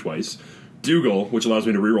Durgan to shoot twice, Dougal, which allows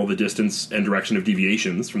me to reroll the distance and direction of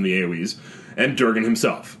deviations from the AoEs, and Durgan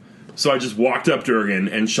himself. So I just walked up Durgan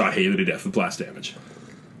and shot Haley to death with blast damage.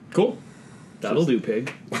 Cool. That'll do,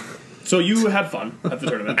 pig. So you had fun at the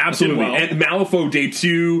tournament. Absolutely. Did well. And Malifaux Day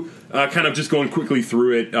 2, kind of just going quickly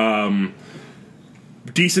through it.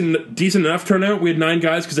 Decent enough turnout. We had 9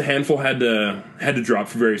 guys because a handful had to drop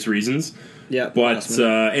for various reasons. Yeah, But last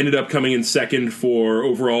minute. ended up coming in second for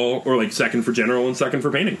overall, or like second for general and second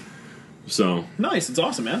for painting. So, Nice. It's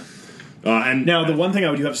awesome, man. and Now, the one thing I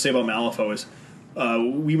would have to say about Malifaux is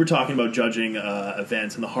we were talking about judging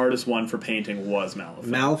events, and the hardest one for painting was Malifaux.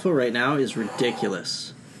 Malifaux right now is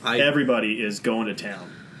ridiculous. Everybody is going to town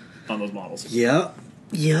on those models. Yep.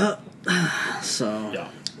 So Yeah.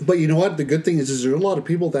 But you know what? The good thing is there are a lot of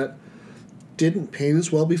people that didn't paint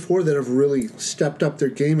as well before that have really stepped up their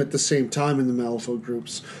game at the same time in the Malifaux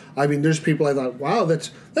groups. I mean, there's people I thought, wow, that's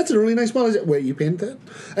a really nice model. Wait, you painted that?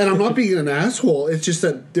 And I'm not being an asshole. It's just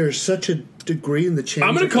that there's such a degree in the change.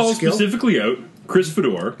 I'm going of to call the skill. specifically out Chris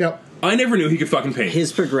Fedor. Yep. I never knew he could fucking paint.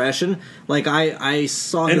 his progression, like I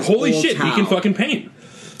saw, and his holy old shit, Tau. he can fucking paint.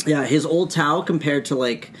 Yeah, his old Tau compared to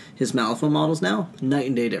like his Malifaux models now, night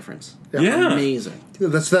and day difference. Yeah. Amazing.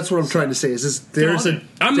 That's what I'm trying to say. Is there's a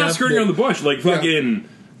I'm not skirting around the definite- bush. Like fucking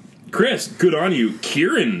Chris, good on you.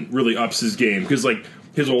 Kieran really ups his game because like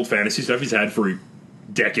his old fantasy stuff he's had for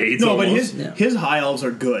decades. No, but almost. his high elves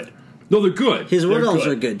are good. No, they're good. His wood They're elves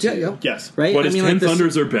good. are good too. Yeah, yeah. Yes. Right? but his 10 this-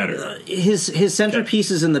 Thunders are better. his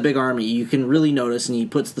centerpieces in the big army you can really notice, and he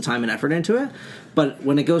puts the time and effort into it. But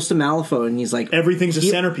when it goes to Malifaux and he's like Everything's a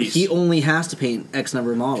centerpiece. he only has to paint X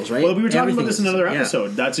number of models, right? Well, we were talking Everything about this in is- another yeah. episode.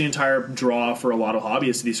 That's the entire draw for a lot of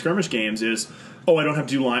hobbyists to these skirmish games is, I don't have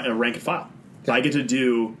to do rank and file. I get to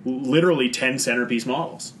do literally 10 centerpiece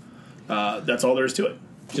models. That's all there is to it.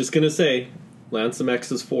 Just gonna say, Lansom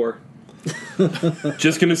X is 4.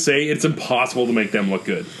 Just gonna say, it's impossible to make them look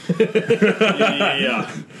good. Yeah. And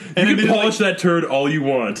You can admittedly, polish that turd all you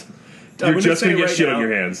want. I'm You're gonna just gonna say get right shit now, on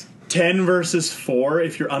your hands. 10 versus 4,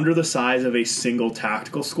 if you're under the size of a single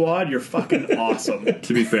tactical squad, you're fucking awesome.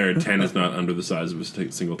 To be fair, 10 is not under the size of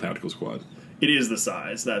a single tactical squad. It is the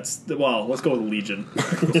size. Well, let's go with Legion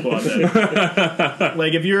tactical squad then.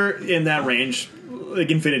 Like, if you're in that range, like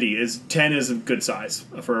Infinity, 10 is a good size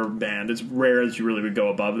for a band. It's rare that you really would go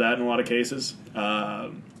above that in a lot of cases.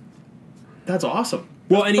 That's awesome.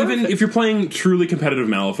 Well, and even perfect. if you're playing truly competitive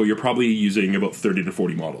Malifaux, you're probably using about 30 to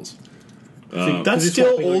 40 models. That's you're still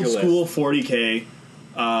swapping out old your school 40k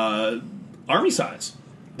army size.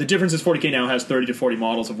 The difference is 40k now has 30 to 40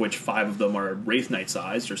 models, of which 5 of them are Wraith Knight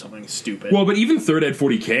sized or something stupid. Well, but even 3rd Ed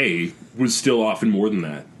 40k was still often more than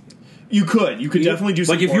that. you could definitely do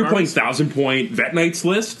some Like, if you're playing armies. 1,000-point Vet Knights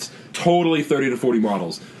lists, totally 30 to 40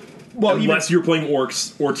 models. Well, Unless you're playing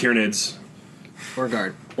Orcs or Tyranids or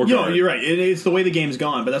guard. or No, Guard. you're right. It's the way the game's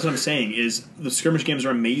gone, but that's what I'm saying is the skirmish games are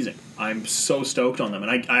amazing. I'm so stoked on them, and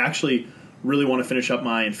I actually really want to finish up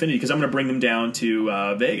my Infinity because I'm going to bring them down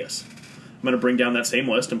to Vegas. I'm going to bring down that same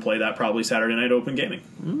list and play that probably Saturday night open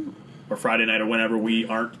gaming. Or Friday night or whenever we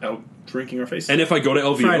aren't out drinking our faces. And if I go to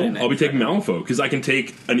Friday LVO, night, I'll be taking Malifaux, because I can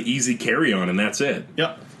take an easy carry-on, and that's it.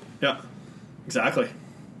 Yeah, exactly.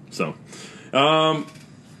 So,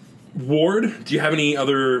 Ward, do you have any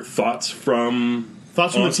other thoughts from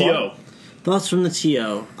Thoughts from the Onslaught? TO? Thoughts from the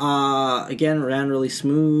TO. Again, ran really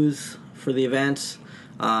smooth for the event.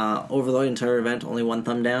 Over the entire event, only one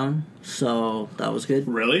thumb down, so that was good.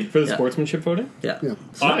 Really? For the Yeah. sportsmanship voting? Yeah. Yeah.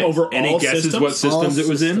 Nice. Over Any all guesses systems? what systems it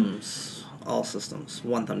was in? All systems.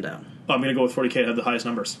 One thumb down. I'm going to go with 40k to have the highest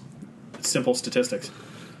numbers. It's simple statistics.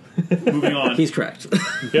 Moving on. He's correct.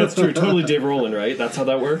 Yeah, that's true. Totally Dave Rowland, right? That's how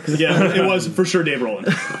that works? Yeah, it was for sure Dave Rowland.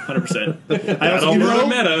 100%. I also, Alberta know-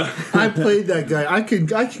 meta. I played that guy. I can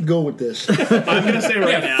go with this. I'm going to say right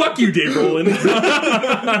Yeah, now. fuck you, Dave Rowland.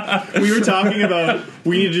 We were talking about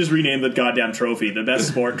we need to just rename the goddamn trophy. The best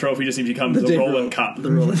sport trophy just needs to become the Dave Roland Cup.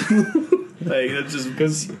 The Roland. Like, that's just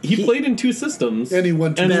Because he played in 2 systems And he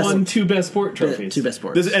won two best- won 2 best sport trophies. Two best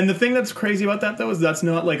sports. and the thing that's crazy about that though is that's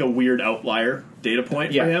not like a weird outlier data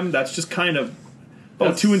point Yeah. for him. That's just kind of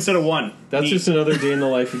That's- 2 instead of 1. That's Neat. just another day in the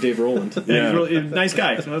life of Dave Rowland. Yeah, he's really nice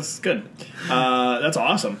guy. So that's good. That's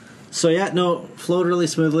awesome. So yeah, no, flowed really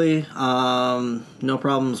smoothly. No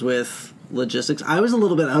problems with logistics. I was a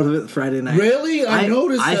little bit out of it Friday night. Really? I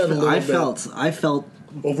noticed that a little I bit. I felt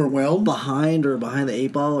Overwhelmed? behind the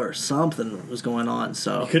 8 ball or something was going on.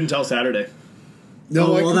 So Couldn't tell Saturday. No,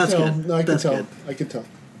 Oh, I well, can that's tell. good. No, I can That's tell. good. I can tell.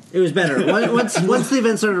 it was better. Once the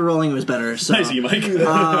event started rolling, it was better. So Nice of you,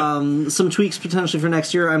 Mike. some tweaks potentially for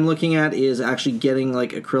next year I'm looking at is actually getting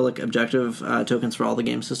like acrylic objective tokens for all the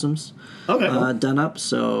game systems Okay. done up.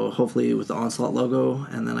 So hopefully with the Onslaught logo,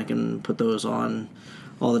 and then I can put those on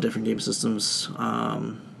all the different game systems.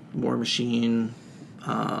 War Machine,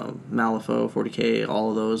 Malifaux, 40k, all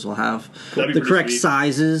of those will have That'd be the pretty correct sweet.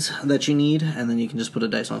 sizes that you need, and then you can just put a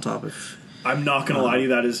dice on top of. I'm not going to lie to you,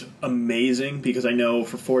 that is amazing because I know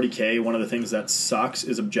for 40k, one of the things that sucks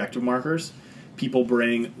is objective markers. People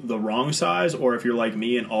bring the wrong size, or if you're like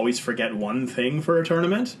me and always forget one thing for a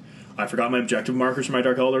tournament. I forgot my objective markers for my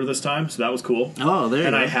Dark Elder this time, so that was cool. Oh, there you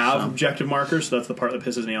And go. I have So- objective markers, so that's the part that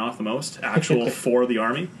pisses me off the most. Actual for the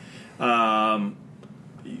army.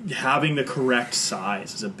 Having the correct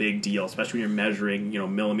size is a big deal, especially when you're measuring,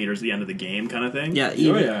 millimeters at the end of the game kind of thing. Yeah,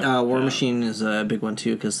 even yeah. War Machine is a big one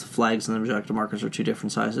too because the flags and the objective markers are two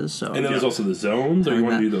different sizes. So And then there's also the zones. Or you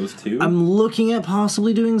want to do those too? I'm looking at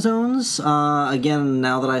possibly doing zones. Again,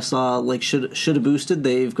 now that I saw like should have boosted,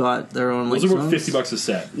 they've got their own like Those are about zones. $50 a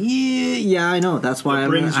set. Yeah, I know. That's why It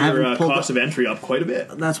brings I haven't your pulled. cost of entry up quite a bit.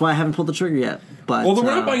 That's why I haven't pulled the trigger yet. But Well, then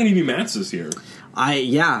we're not buying any new mats this year.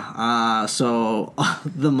 So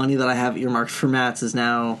the money that I have earmarked for mats is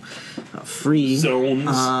now free. Zones.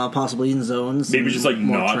 Possibly in zones. Maybe and just like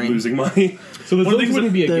more not terrain. losing money. So the One of the zones things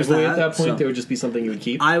wouldn't be a there's giveaway that, at that point. so- They would just be something you would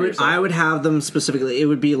keep. I for would yourself. have them specifically. It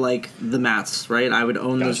would be like the mats, right? I would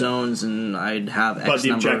own the Gotcha. zones, and I'd have X But the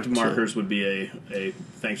number objective to- markers would be a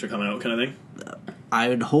thanks for coming out kind of thing. I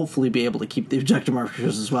would hopefully be able to keep the objective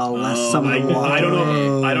markers as well, unless I some of them walk don't away.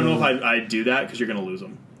 know. I don't know if I'd do that because you're going to lose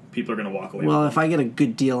them. people are going to walk away. Well, with if I get a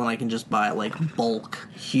good deal and I can just buy like bulk,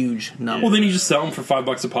 huge number. Well, then you just sell them for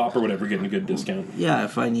 $5 a pop or whatever, getting a good discount. Yeah,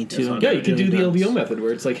 if I need to. so- Yeah, you could do the Really LBO does. method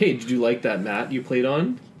where it's like, hey, did you like that mat you played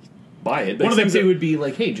on? Buy it. But One of the things it that- would be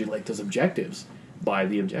like, hey, did you like those objectives? Buy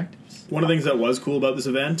the objectives. One of the things that was cool about this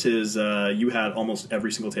event is you had almost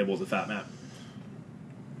every single table was a fat map.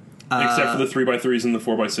 Except for the 3x3s and the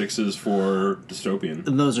 4x6s for Dystopian.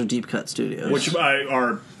 And those are Deep Cut Studios. Which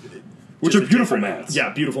are Which just are a beautiful different- mats.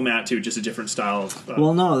 Yeah, beautiful mat too. Just a different style. Of,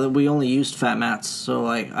 Well, no, we only used fat mats, so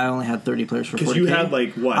like I only had 30 players for 40K. because you had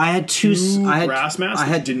like what? I had two grass mats. I that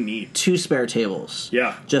you had didn't need. 2 spare tables.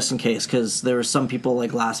 Yeah. Just in case, because there were some people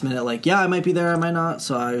like last minute, like, yeah, I might be there, I might not.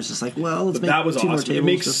 So I was just like, well, let's But make that was 2 more awesome. tables. It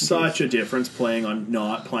makes just in such case. a difference playing on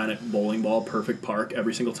not Planet Bowling Ball Perfect Park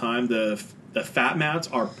every single time. The fat mats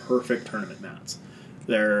are perfect tournament mats.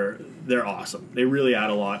 They're awesome. They really add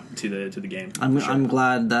a lot to the game. I'm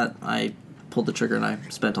glad that I pulled the trigger and I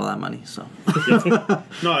spent all that money. So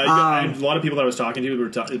No, a lot of people that I was talking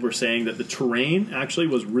to were saying that the terrain actually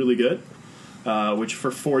was really good, which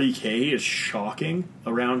for 40K is shocking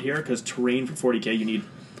around here because terrain for 40K you need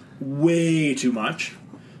way too much.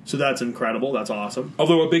 So that's incredible. That's awesome.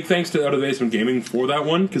 Although a big thanks to Out of the Basement Gaming for that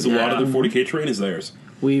one, because a lot of the 40K terrain is theirs.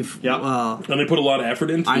 we've Yeah. And they put a lot of effort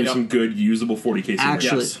into doing some good, usable 40K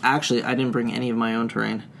scenarios. actually I didn't bring any of my own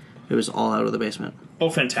terrain. It was all out of the basement. Oh,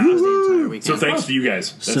 fantastic. Entire weekend. So thanks to you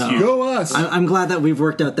guys. That's So- huge. Go us. I'm glad that we've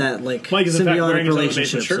worked out that like Mike is in fact wearing symbiotic his Out of the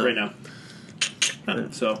Basement relationship. shirt So right now.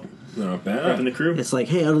 So, Not repping bad. the crew. it's like,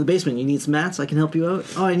 hey, out of the basement, you need some mats? I can help you out.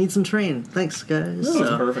 Oh, I need some terrain. Thanks, guys. That's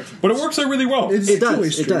So- perfect. But it works out really well. It's It a two-way does.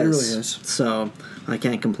 It street. It really does. is. So I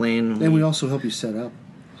can't complain. And we also help you set up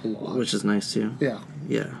a lot. Which is nice too. yeah.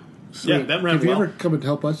 Yeah. Yeah, that ran Have you well. ever come and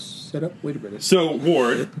help us set up? Wait a minute. So,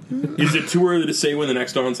 Ward, is it too early to say when the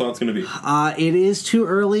next onslaught's going to be? It is too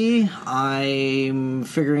early. I'm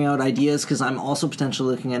figuring out ideas because I'm also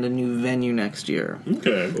potentially looking at a new venue next year.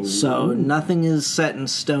 Okay. So nothing is set in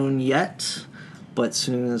stone yet, but as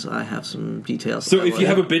soon as I have some details. So if you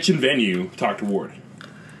have a bitchin' venue, talk to Ward.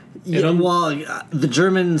 yeah, well, the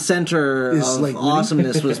German Center Is of like winning.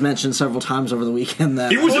 Awesomeness was mentioned several times over the weekend.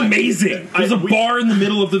 That It was amazing. There's a bar in the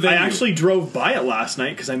middle of the I venue. actually drove by it last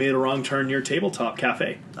night because I made a wrong turn near Tabletop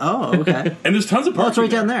Cafe. oh, okay. And there's tons of Oh, parking it's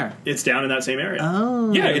right down there. It's down in that same area.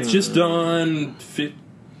 Oh, Yeah, it's just on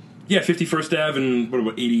 51st Ave and, what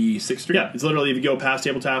about 86th Street? Yeah, it's literally if you go past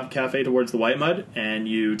Tabletop Cafe towards the White Mud and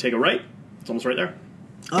you take a right, it's almost right there.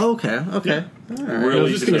 Oh, okay. Okay. All right. I Really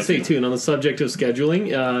was just going to easy say, too, and on the subject of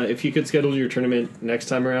scheduling, if you could schedule your tournament next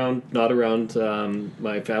time around, not around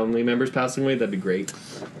my family members passing away, that'd be great.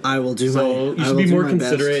 I will do So my. you I should will be do more my best.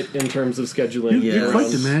 considerate in terms of scheduling. Yeah. You're quite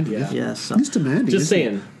around- demanding. Yeah. Yes. He's demanding. Just isn't he?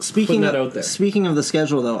 saying. Speaking putting of, that out there. Speaking of the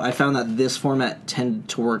schedule, though, I found that this format tended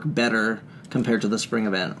to work better compared to the spring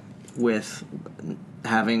event with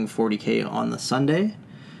having 40K on the Sunday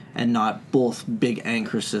and not both big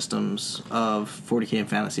anchor systems of 40K and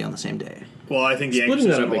Fantasy on the same day. Well, I think the anchor Splitting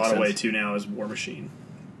that system up in a makes lot of way sense. too now is War Machine.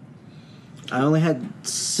 I only had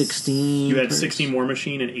 16. You had players. 16 War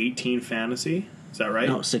Machine and 18 Fantasy. Is that right?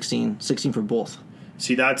 No, 16. 16 for both.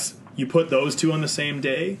 See, that's you put those two on the same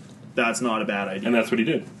day. That's not a bad idea. And that's what he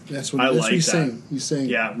did. That's I what like he's that. saying. He's saying.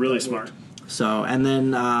 Yeah, really smart. So, and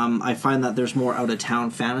then I find that there's more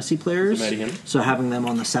out-of-town fantasy players. Maddie Henry? So having them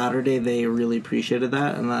on the Saturday, they really appreciated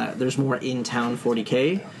that. And that there's more in-town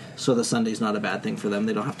 40K, so the Sunday's not a bad thing for them.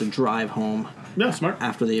 They don't have to drive home Yeah, smart.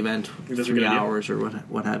 after the event That's a 3 good idea. hours or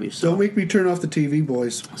what have you. So, Don't make me turn off the TV,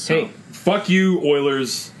 boys. so Hey, Fuck you,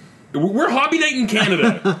 Oilers. We're Hobby Night in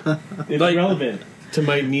Canada. it's Like- relevant to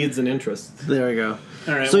my needs and interests. there we go.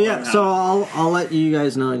 All right, So well, yeah, I'm so happy. I'll let you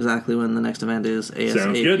guys know exactly when the next event is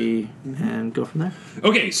ASAP good. and go from there.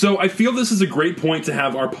 Okay, so I feel this is a great point to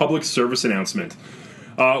have our public service announcement.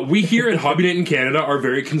 We here at Hobby Night in Canada are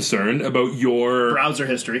very concerned about your... browser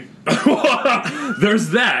history. There's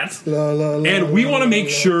that. La, la, la, And we la, want to la, make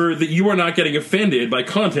la. sure that you are not getting offended by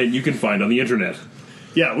content you can find on the internet.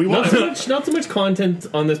 Yeah, we want. Not so much content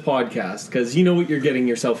on this podcast, because you know what you're getting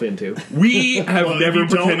yourself into. We have Well, if never you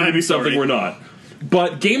don't, pretended to be I'm something sorry. we're not.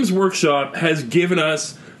 But Games Workshop has given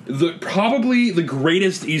us probably the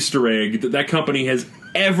greatest Easter egg that company has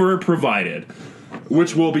ever provided,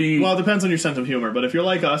 which will be... Well, it depends on your sense of humor, but if you're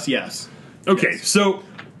like us, yes. Okay, so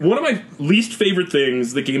one of my least favorite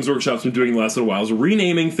things that Games Workshop's been doing in the last little while is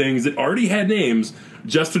renaming things that already had names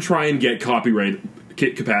just to try and get copyright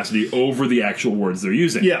capacity over the actual words they're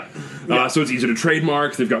using. Yeah. So it's easier to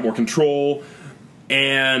trademark, they've got more control.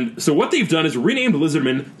 And so what they've done is renamed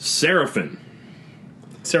Lizardman Seraphim.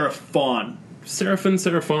 Seraphon. Seraphim?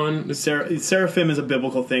 Seraphim is a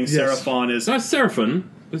biblical thing. Yes. Seraphon is It's not Seraphim.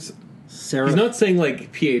 It's He's not saying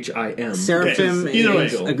like PHIM. Seraphim Okay, either way.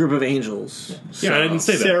 is a group of angels. Yeah, I didn't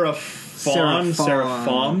say that. Seraphon.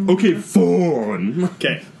 Seraphon. Okay, fawn.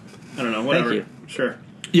 Okay. I don't know. Whatever. you. Sure.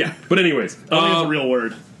 Yeah, but anyways, I think it's a real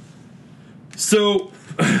word. so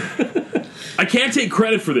I can't take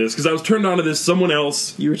credit for this because I was turned on to this. Someone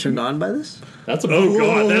else. You were turned on by this? That's a Oh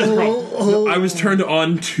god, that is wrong. I was turned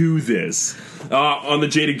on to this on the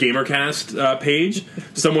Jaded Gamercast page.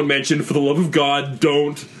 Someone mentioned, "For the love of God,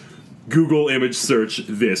 don't Google image search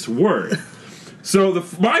this word." So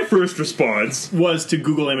my first response Was to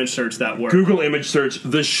Google image search that word. Google image search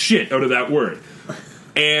the shit out of that word.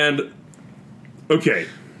 And, okay.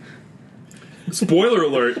 Spoiler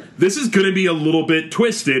alert, this is going to be a little bit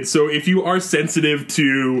twisted, so if you are sensitive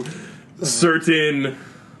to certain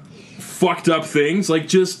fucked up things, like,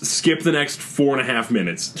 just skip the next 4.5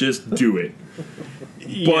 minutes. Just do it.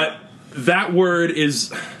 But that word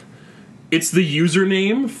is... It's the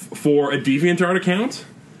username for a DeviantArt account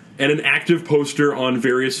and an active poster on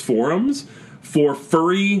various forums for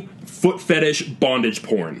furry foot fetish bondage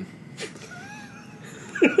porn.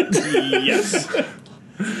 Yes.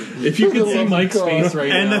 If you could see Mike's face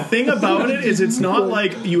right And now. the thing about it is, it's not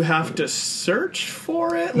like you have to search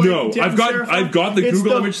for it. Like No, Dim I've got the It's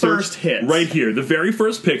Google the image first search hit. right here. The very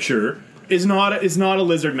first picture. Is not a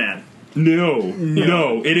lizard man. No,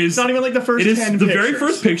 it is It's not even like the first It is 10 the pictures. very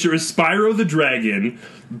first picture is Spyro the Dragon,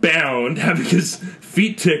 bound, having his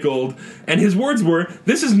feet tickled, and his words were,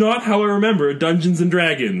 "This is not how I remember Dungeons and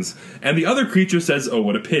Dragons." And the other creature says, "Oh,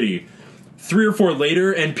 what a pity." 3 or 4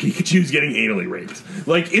 later, and Pikachu's getting anally raped.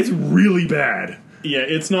 Like, it's really bad. Yeah,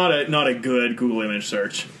 it's not a good Google image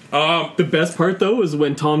search. The best part, though, is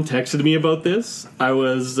when Tom texted me about this. I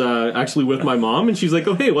was actually with my mom, and she's like,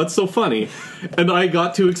 "Oh, hey, what's so funny?" And I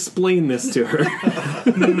got to explain this to her.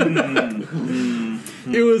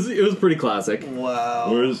 It was pretty classic. Wow.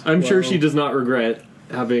 Whereas, I'm sure she does not regret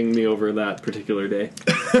having me over that particular day.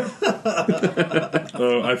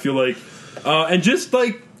 I feel like, and just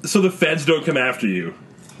like, so the feds don't come after you.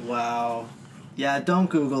 Wow. Yeah, don't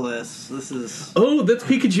Google this. This is... Oh, that's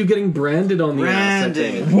Pikachu getting branded on the ass, I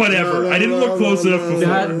think. Branding. Whatever. I didn't look close enough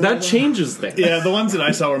before. That changes things. Yeah, the ones that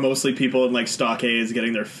I saw were mostly people in like stockades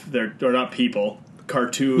getting their or not people,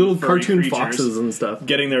 cartoon Little furry cartoon creatures foxes and stuff.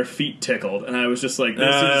 getting their feet tickled, and I was just like,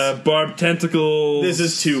 this Barb tentacles.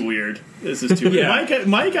 is too weird. This is too weird. Yeah.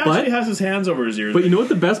 Mike actually But- has his hands over his ears. But you know what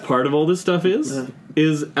the best part of all this stuff is?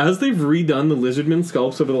 Is as they've redone the Lizardman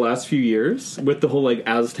sculpts over the last few years with the whole like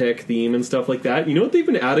Aztec theme and stuff like that, you know what they've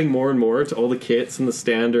been adding more and more to all the kits and the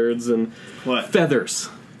standards and What? feathers.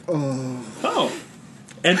 Oh,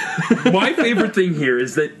 And my favorite thing here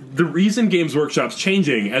is that the reason Games Workshop's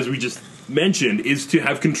changing, as we just mentioned, is to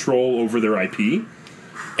have control over their IP.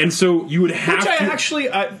 And so you would have which I to... actually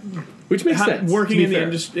Which makes sense. working to in be the fair.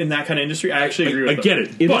 industry in that kind of industry. I actually agree with I get them.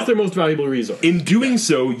 it. It but is their most valuable resource. in doing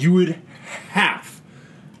so, you would have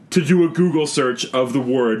to do a Google search of the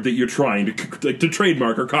word that you're trying to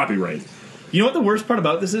trademark or copyright. You know what the worst part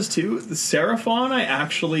about this is too? The Seraphon, I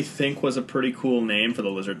actually think was a pretty cool name for the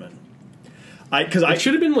Lizardman. Because I It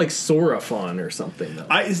should have been like Soraphon or something, though.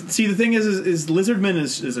 I see. The thing is Lizardman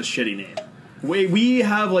is a shitty name. We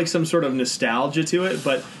have like some sort of nostalgia to it,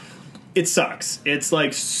 but it sucks. It's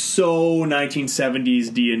like so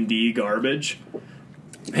 1970s D&D garbage.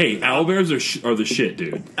 Hey, owlbears are the shit,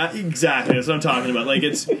 dude. Exactly, that's what I'm talking about. Like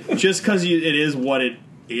it's just because it is what it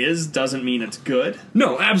is doesn't mean it's good.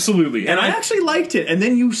 No, absolutely. And I actually liked it. And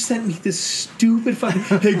then you sent me this stupid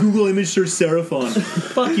fucking hey Google image search Seraphon.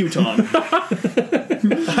 Fuck you, Tom.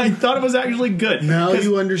 I thought it was actually good. Now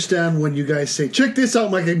you understand when you guys say, "Check this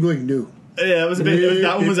out, Mike." I'm going, "No." Yeah, it was a bit.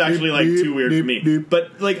 That one was actually like too weird for me.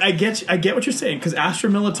 But like, I get what you're saying because Astra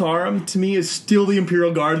Militarum to me is still the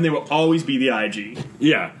Imperial Guard, and they will always be the IG.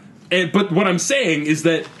 Yeah. But what I'm saying is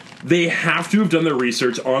that they have to have done their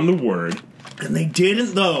research on the word, And they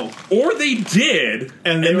didn't though. or they did, And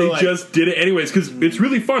and they they were like- just did it anyways. Because it's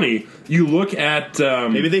really funny. You look at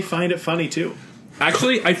Maybe they find it funny too.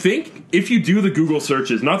 actually, I think if you do the Google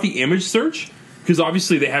searches, not the image search, because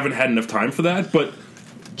obviously they haven't had enough time for that, but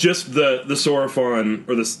just the Seraphon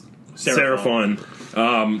or the Seraphon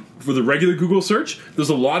for the regular Google search, there's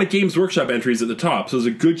a lot of Games Workshop entries at the top. So there's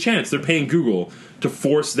a good chance they're paying Google to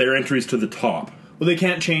force their entries to the top. Well, they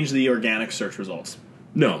can't change the organic search results,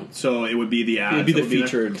 No. so it would be the ad. It'd be so the there.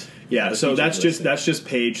 featured. Yeah, the so featured that's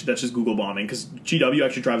listing. just Google bombing because GW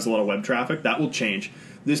actually drives a lot of web traffic. That will change.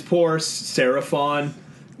 This poor Seraphon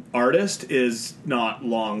artist is not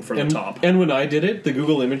long from the top. And when I did it, the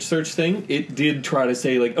Google image search thing, it did try to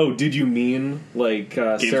say like, "Oh, did you mean like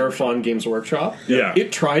Seraphon Games Workshop?" Yeah.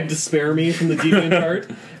 It tried to spare me from the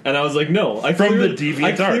DeviantArt, And I was like, no. I From the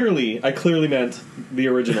clearly- DeviantArt. I clearly meant the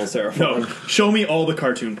original Seraphon. No, show me all the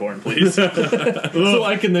cartoon porn, please. So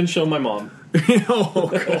I can then show my mom. Oh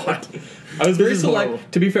God! I was very is horrible.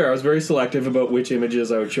 selective. To be fair, I was very selective about which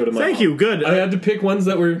images I would show to my Thank mom. you, good. I had to pick ones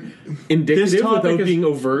that were indicative topic without is- being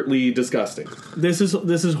overtly disgusting. This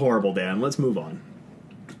is horrible, Dan. Let's move on.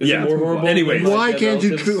 Is Yeah. it more horrible? Anyways. than Why my can't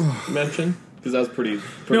you relatives mention? Because that was pretty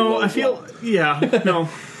No, low I as feel. well. Yeah, no,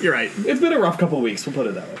 you're right. It's been a rough couple of weeks. We'll put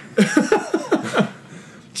it that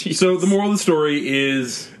way. So the moral of the story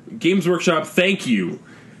is Games Workshop, thank you.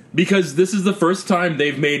 Because this is the first time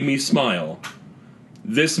they've made me smile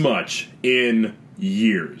this much in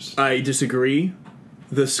years. I disagree.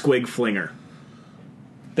 The Squig Flinger.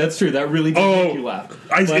 That's true. That really did make you laugh.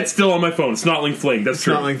 But- It's still on my phone. Snotling Fling. That's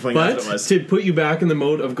true. Snotling Fling. But That's what it was. to put you back in the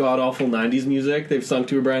mode of god awful '90s music, they've sunk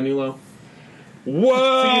to a brand new low.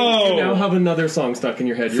 Whoa! You now have another song stuck in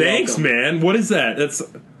your head. You're Thanks, welcome. man. What is that?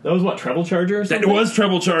 That was what, Treble Charger or That something? was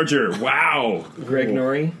Treble Charger. Wow. Greg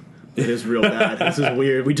Norrie. It is real bad. This is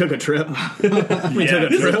weird. We took a trip. We took a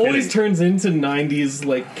This trip. always turns into '90s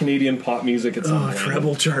like Canadian pop music at some Oh, point.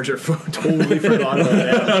 treble charger. Totally forgot about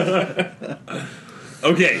that.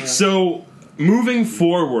 Okay, so moving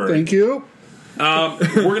forward, Thank you. we're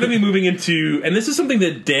going to be moving into, and this is something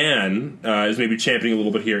that Dan is maybe championing a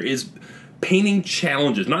little bit here, is painting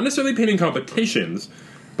challenges. Not necessarily painting competitions,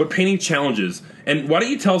 but painting challenges. And why don't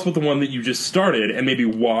you tell us about the one that you just started and maybe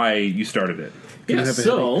why you started it? Yeah,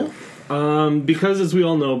 so because as we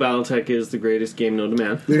all know, BattleTech is the greatest game known to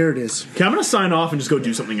man. There it is. Okay, I'm gonna sign off and just go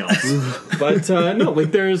do something else. But no,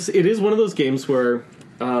 like it is one of those games where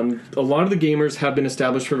a lot of the gamers have been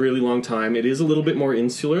established for a really long time. It is a little bit more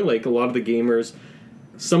insular. Like a lot of the gamers,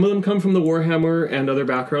 some of them come from the Warhammer and other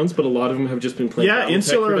backgrounds, but a lot of them have just been playing. Yeah, BattleTech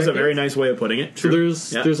insular for is a very decades. nice way of putting it. So True.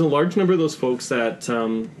 there's a large number of those folks that,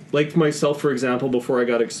 like myself, for example, before I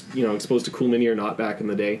got exposed to Cool Mini or not back in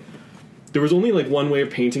the day, there was only like one way of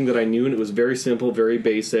painting that I knew, and it was very simple, very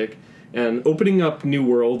basic. And opening up new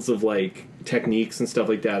worlds of like techniques and stuff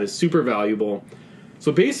like that is super valuable.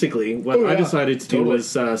 So basically, what I decided to do was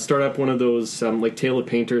start up one of those like Tale of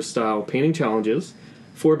Painters style painting challenges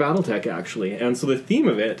for BattleTech, actually. And so the theme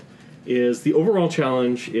of it is the overall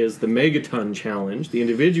challenge is the Megaton Challenge. The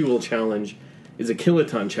individual challenge is a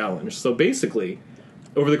Kiloton Challenge. So basically,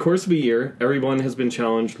 over the course of a year, everyone has been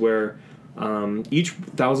challenged where each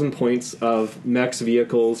 1,000 points of mechs,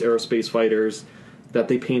 vehicles, aerospace fighters that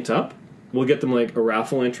they paint up will get them like a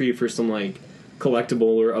raffle entry for some like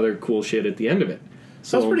collectible or other cool shit at the end of it.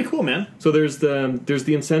 So That's pretty cool, man. So there's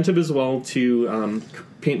the incentive as well to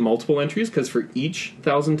paint multiple entries, because for each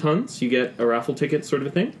 1,000 tons you get a raffle ticket sort of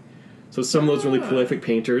a thing. So some of those really prolific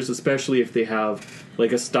painters, especially if they have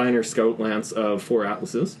like a Steiner Scout Lance of 4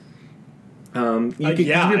 Atlases, I agree.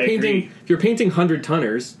 if you're painting 100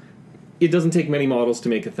 tonners, it doesn't take many models to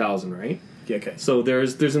make 1,000, right? Yeah, okay. So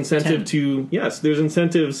there's incentive 10. to there's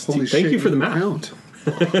incentives. Holy Thank shit, you for the math. count.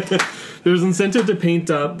 There's incentive to paint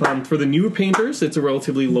up for the new painters. It's a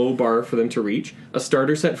relatively low bar for them to reach. A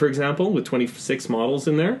starter set, for example, with 26 models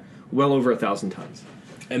in there, well over 1,000 tons.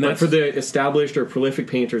 And But that's for the established or prolific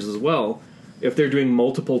painters as well, if they're doing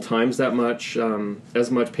multiple times that much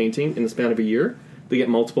as much painting in the span of a year, they get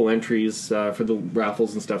multiple entries for the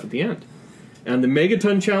raffles and stuff at the end. And the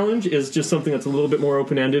Megaton Challenge is just something that's a little bit more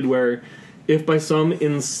open-ended, where if by some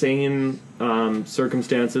insane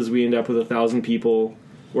circumstances we end up with 1,000 people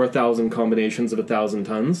or 1,000 combinations of 1,000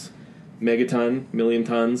 tons, megaton, million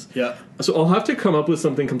tons. Yeah. So I'll have to come up with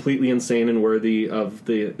something completely insane and worthy of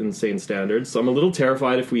the insane standards. So I'm a little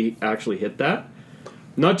terrified if we actually hit that.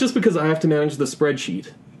 Not just because I have to manage the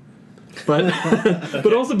spreadsheet, but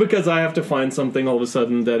but also because I have to find something all of a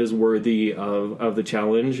sudden that is worthy of the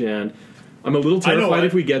challenge. And I'm a little I know terrified what.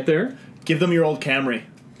 if we get there. Give them your old Camry.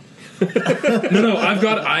 No,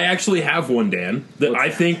 I actually have one, Dan, that I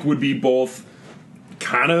think would be both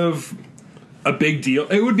kind of a big deal.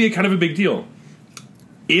 It would be kind of a big deal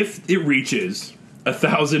if it reaches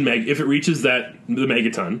 1,000 if it reaches the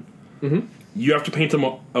megaton. Mm-hmm. You have to paint a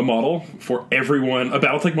model for everyone, a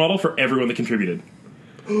BattleTech model for everyone that contributed.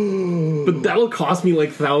 But that'll cost me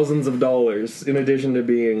like thousands of dollars in addition to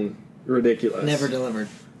being ridiculous. Never delivered.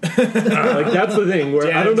 Like that's the thing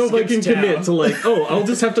where I don't know if I can skips commit town. to like, I'll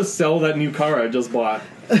just have to sell that new car I just bought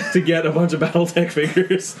to get a bunch of BattleTech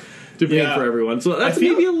figures to paint Yeah. for everyone. So that's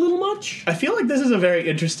feel- maybe a little much. I feel like this is a very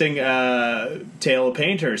interesting tale of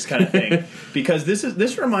painters kind of thing, because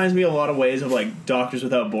this reminds me a lot of ways of like Doctors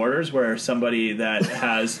Without Borders, where somebody that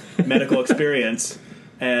has medical experience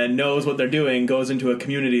and knows what they're doing goes into a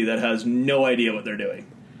community that has no idea what they're doing.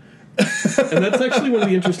 And that's actually one of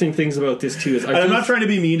the interesting things about this too. Is I'm not trying to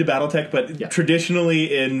be mean to BattleTech, but Yeah.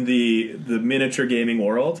 traditionally in the miniature gaming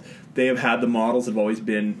world, they have had the models that have always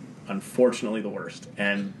been, unfortunately, the worst,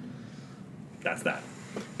 and that's that.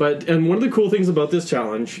 And one of the cool things about this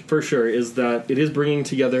challenge, for sure, is that it is bringing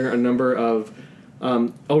together a number of.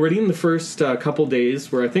 Already in the first couple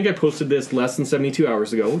days, where I think I posted this less than 72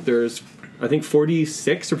 hours ago, there's I think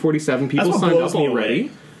 46 or 47 people That's what signed blows up me already.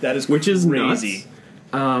 away. That is which is crazy. nuts.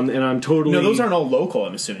 And I'm totally No, those aren't all local.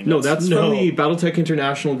 I'm assuming. No, that's from the BattleTech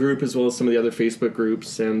International group, as well as some of the other Facebook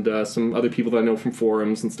groups and some other people that I know from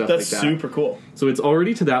forums and stuff That's like that. super cool. So it's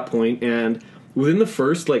already to that point, and within the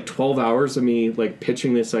first 12 hours of me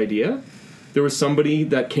pitching this idea, there was somebody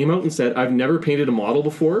that came out and said, "I've never painted a model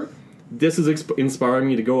before. This is inspiring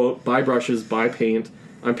me to go out, buy brushes, buy paint.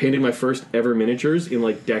 I'm painting my first ever miniatures in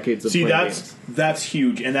decades of See, playing that's games."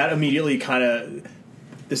 huge, and that immediately kind of.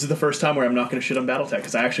 This is the first time where I'm not going to shit on BattleTech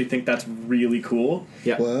because I actually think that's really cool.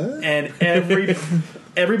 Yeah. What? And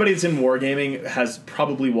everybody that's in wargaming has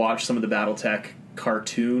probably watched some of the BattleTech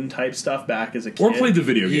cartoon type stuff back as a kid. Or played the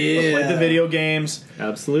video game. Or played the video games.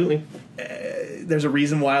 Absolutely. There's a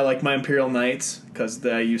reason why I like my Imperial Knights, because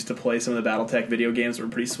I used to play some of the BattleTech video games that were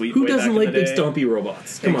pretty sweet. Who way back doesn't in like the big day. stompy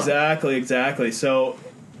robots? Come on. Exactly. So,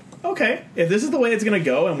 okay, if this is the way it's going to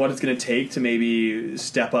go and what it's going to take to maybe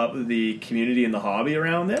step up the community and the hobby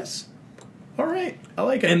around this, all right, I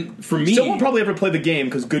like it. And for me- still won't probably ever play the game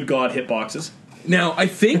because good God, hitboxes. Now, I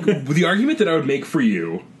think the argument that I would make for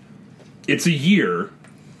you, it's a year,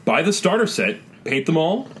 buy the starter set, paint them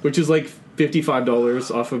all. Which is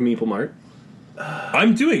 $55 off of Meeple Mart.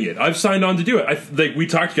 I'm doing it. I've signed on to do it. We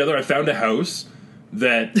talked together. I found a house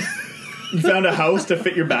that, You found a house to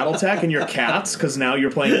fit your BattleTech and your cats because now you're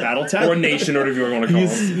playing BattleTech. or nation, or whatever you want to call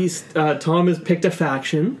them. He's Tom has picked a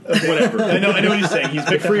faction. Whatever. I know what he's saying. He's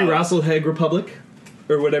The picked Free a house. Rasselheg Republic,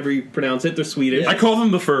 or whatever you pronounce it. They're Swedish. I call them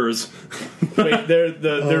the furs. Wait, they're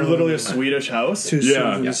literally a Swedish house. Two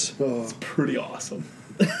Yeah. servers. Oh. Pretty awesome.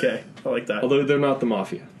 Okay, I like that. Although they're not the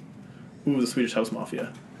Mafia. Ooh, the Swedish House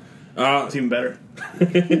Mafia. It's even better.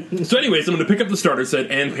 So anyways, I'm going to pick up the starter set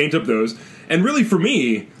and paint up those. And really, for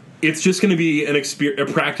me, it's just going to be a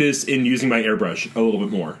practice in using my airbrush a little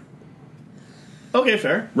bit more. Okay,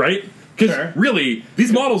 fair. Right? Because Sure. really,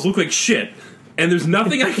 these models look like shit, and there's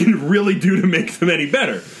nothing I can really do to make them any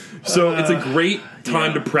better. So it's a great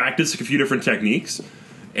time to practice a few different techniques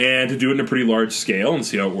and to do it in a pretty large scale and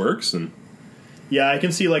see how it works. And Yeah, I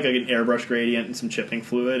can see an airbrush gradient and some chipping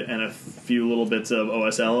fluid and a few little bits of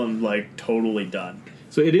OSL and totally done.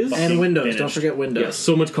 So it is. And Windows. Finished. Don't forget Windows. Yes,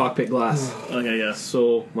 so much cockpit glass. Okay, yes.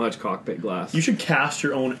 So much cockpit glass. You should cast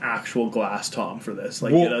your own actual glass, Tom, for this.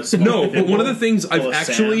 Get well, a small no, but one of the thimble things full I've of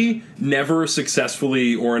actually never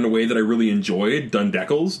successfully, or in a way that I really enjoyed, done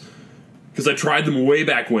decals. Because I tried them way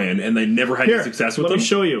back when, and I never had Here, any success with let them. me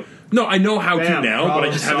show you. No, I know how to Bam, now, but I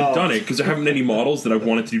problem just haven't solved. done it because there haven't been any models that I've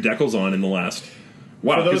wanted to do decals on in the last.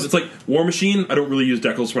 Wow, For because those- it's like War Machine. I don't really use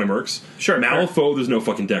decals for my mercs. Sure, Malifaux, there's no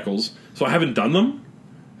fucking decals, so I haven't done them,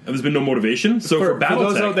 and there's been no motivation. So for, For BattleTech,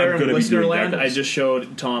 those out there I'm in going to be listener doing land, decals. I just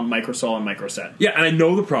showed Tom Microsol and Microset. Yeah, and I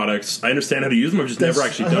know the products. I understand how to use them. I've just never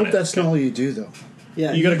actually I done hope it. that's not all you do, though.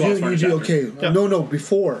 Yeah. You gotta do, gloss you varnish do after. okay. Yeah. No,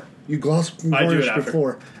 before. You gloss I do varnish it after.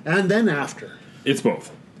 before. And then after. It's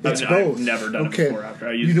both. It's I've both. never done okay. it before after.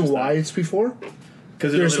 I use You know just why that. it's before?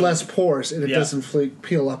 Because There's less pores, and it Yeah. doesn't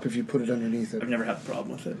peel up if you put it underneath it. I've never had the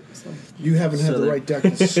problem with it. So. You haven't had So the that- right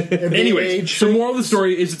decals. At Anyways, age, so moral of the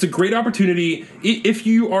story is it's a great opportunity if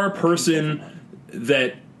you are a person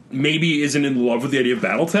that maybe isn't in love with the idea of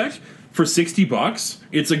BattleTech. For $60,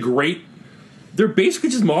 it's a great. They're basically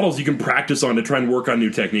just models you can practice on to try and work on new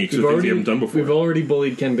techniques or things you haven't done before. We've already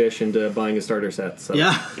bullied Ken Bish into buying a starter set. So.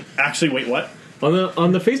 Yeah. Actually, wait, what?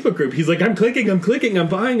 On the Facebook group, he's like, I'm clicking, I'm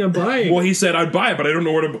buying. Well, he said I'd buy it, but I don't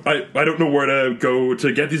know where to. I don't know where to go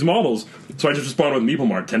to get these models. So I just responded with Meeple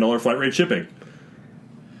Mart, $10 flat rate shipping.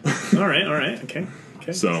 All right, okay.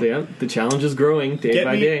 So So yeah, the challenge is growing day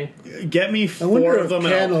by day. Get me I wonder 4 if of them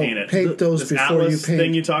Ken and I'll will paint it. paint those This before you Atlas paint.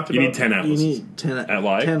 thing you talked about. You need 10 You atlas. need 10 At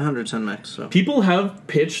Lie? 10 max. So. People have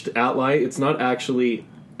pitched Ally. It's not actually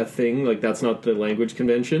a thing. That's not the language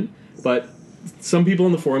convention. But some people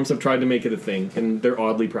in the forums have tried to make it a thing, and they're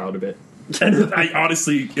oddly proud of it. And I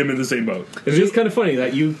honestly am in the same boat. It's just kind of funny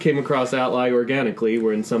that you came across Ally organically,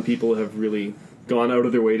 wherein some people have really gone out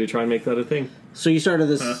of their way to try and make that a thing. So you started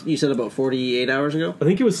this, you said about 48 hours ago? I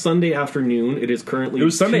think it was Sunday afternoon. It is currently It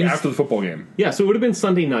was Sunday Tues- after the football game. Yeah, so it would have been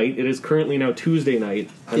Sunday night. It is currently now Tuesday night.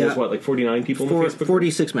 And Yeah. there's 49 people in the Facebook group?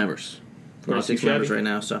 46 members. Not too 46 members shabby. right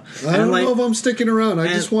now. So I don't like, know if I'm sticking around. I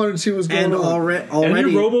just wanted to see what's going and on. already,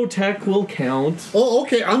 And your Robotech will count. Oh,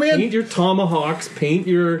 okay. I'm in. Paint your tomahawks. Paint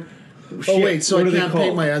your Oh wait, so What I are they can't paint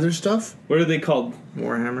called? my other stuff? What are they called?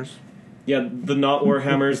 Warhammers. Yeah, the not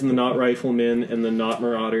Warhammers and the not Riflemen and the not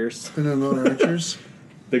Marauders. And then not archers.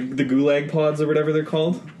 The Gulag pods or whatever they're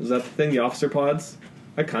called. Is that the thing? The officer pods?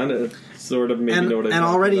 I kind of, sort of, maybe And know what I'm and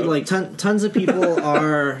talking already about. like tons of people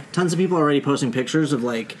are already posting pictures of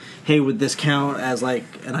like, hey, would this count as like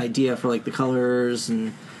an idea for like the colors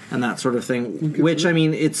and that sort of thing? Which I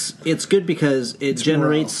mean, it's good because it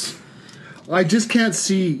generates. I just can't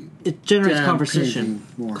see. It generates Damn conversation,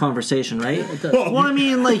 painting more. right? It does. Well, I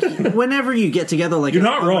mean, like whenever you get together, like You're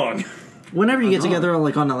not wrong. Whenever you get together,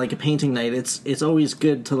 like on like a painting night, it's always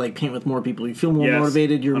good to like paint with more people. You feel more Yes,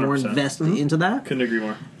 motivated. You're more 100%. invested into that, Couldn't agree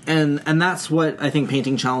more. and that's what I think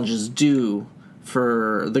painting challenges do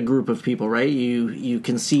for the group of people. Right? You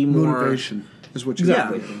can see more Motivation is what you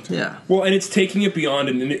Yeah, yeah. Well, and it's taking it beyond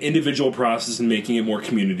an individual process and making it more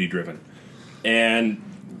community driven. And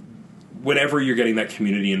whenever you're getting that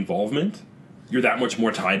community involvement, you're that much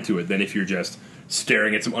more tied to it than if you're just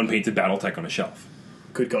staring at some unpainted BattleTech on a shelf.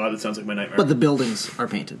 Good God, that sounds like my nightmare. But the buildings are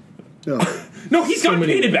painted. Yeah. No, he's got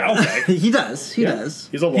many painted ways. BattleTech. He does. He does.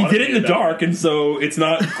 He's a lot He of did it in the painted dark, and so it's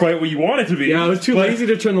not quite what you want it to be. Yeah, I was too But- lazy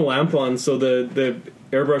to turn the lamp on, so the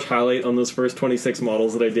airbrush highlight on those first 26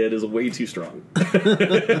 models that I did is way too strong.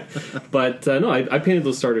 But no, I painted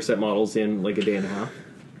those starter set models in like a day and a half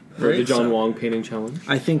for the Great. John Wong painting challenge.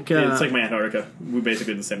 I think. Yeah, it's like my Antarctica. We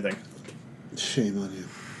basically did the same thing. Shame on you.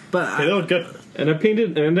 but Hey, that looked good. And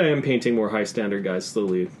I am painting more high standard guys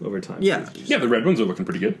slowly over time. yeah. Yeah, the red ones are looking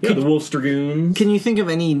pretty good. Yeah, the Wolf's Dragoons. Can you think of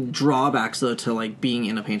any drawbacks though to like being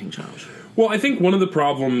in a painting challenge? Well, I think one of the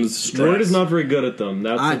problems... Ward is not very good at them.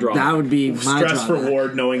 That's the drawback. That would be my Stress drawback.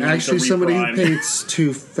 reward knowing you Actually, need to somebody who reprime. paints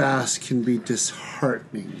too fast can be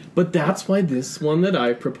disheartening. But that's why this one that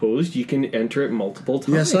I proposed, you can enter it multiple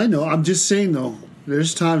times. Yes, I know. I'm just saying, though,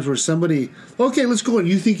 there's times where somebody, okay, let's go, and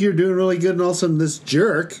you think you're doing really good, and all of a sudden this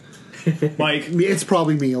jerk, Mike, it's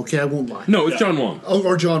probably me, okay, I won't lie. No, it's John Wong. Oh,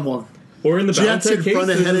 or John Wong. Or in the Jets BattleTech in case, front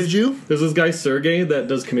ahead of you. There's this guy Sergey that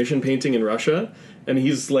does commission painting in Russia, and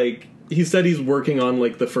he's like, he said he's working on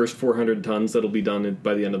like the first 400 tons that'll be done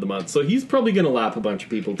by the end of the month. So he's probably going to lap a bunch of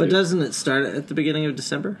people. But too. doesn't it start at the beginning of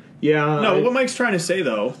December? Yeah. no, what Mike's trying to say,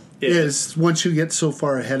 though, is Is once you get so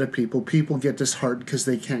far ahead of people, people get disheartened because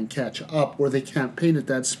they can't catch up or they can't paint at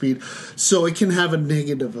that speed. So it can have a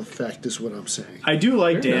negative effect, is what I'm saying. I do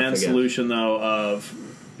like Fair enough, Dan's again. solution, though, of,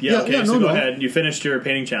 Yeah, okay, yeah, so no, go no. ahead. You finished your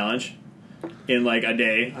painting challenge in like a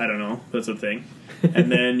day. I don't know. That's a thing.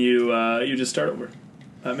 And then you just start over.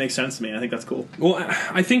 That makes sense to me. I think that's cool. Well,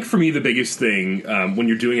 I think for me the biggest thing when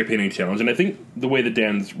you're doing a painting challenge, and I think the way that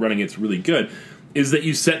Dan's running it's really good, is that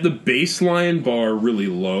you set the baseline bar really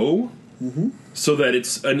low so that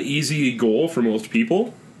it's an easy goal for most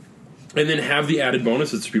people, and then have the added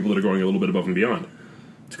bonuses for people that are going a little bit above and beyond.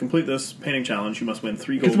 To complete this painting challenge, you must win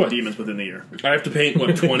 3 Guess gold what? demons within the year. I have to paint,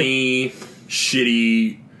 20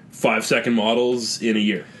 shitty 5-second models in a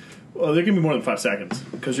year. Well, there can be more than 5 seconds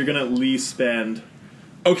because you're going to at least spend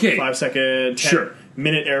Okay, 5 second, 10 Sure.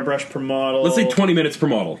 minute airbrush per model. let's say 20 minutes per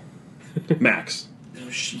model. Max.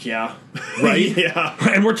 Yeah. Right? yeah.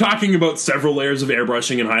 And we're talking about several layers of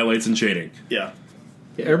airbrushing and highlights and shading. Yeah.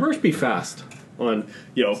 Yeah, airbrush be fast on.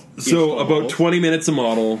 Yo. So each about model. 20 minutes a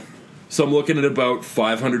model, so I'm looking at about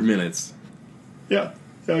 500 minutes Yeah.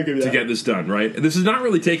 I'll give you to that. get this done, right? This is not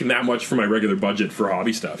really taking that much for my regular budget for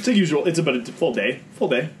hobby stuff. It's a usual. It's about a full day. Full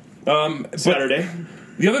day. But Saturday.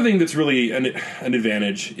 the other thing that's really an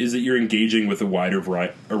advantage is that you're engaging with a wider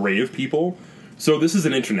array of people. So this is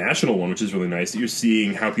an international one, which is really nice, that you're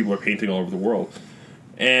seeing how people are painting all over the world.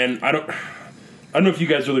 And I don't know if you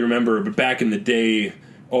guys really remember, but back in the day,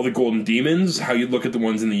 all the Golden Demons, how you'd look at the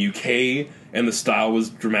ones in the UK, and the style was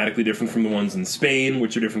dramatically different from the ones in Spain,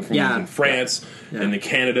 which are different from the Yeah. ones in France, Yeah. and in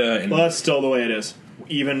Canada. And Well, that's still the way it is.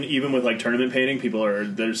 Even with like tournament painting, people are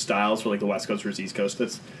there's styles for like the West Coast versus East Coast.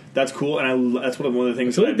 That's cool, and that's one of the I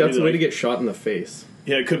things. feel that like that's really a way to like. get shot in the face.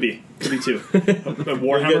 Yeah, it could be too. A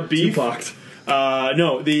Warhammer Get beef. Tupac'd.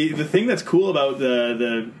 No, the thing that's cool about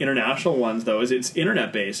the international ones though is it's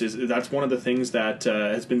internet based. That's one of the things that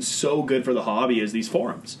has been so good for the hobby is these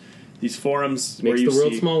forums. These forums where Makes you the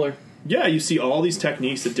world see, smaller. yeah, you see all these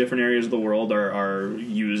techniques that different areas of the world are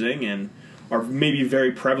using and are maybe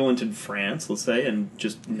very prevalent in France, let's say, and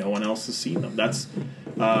just no one else has seen them. That's,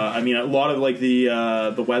 I mean, a lot of like the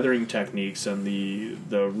weathering techniques and the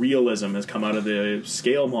realism has come out of the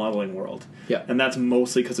scale modeling world. Yeah. And that's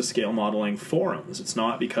mostly because of scale modeling forums. It's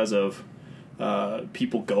not because of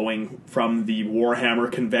people going from the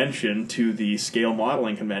Warhammer convention to the scale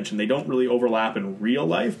modeling convention. They don't really overlap in real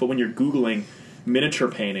life, but when you're Googling miniature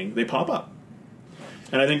painting, they pop up.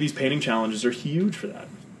 And I think these painting challenges are huge for that.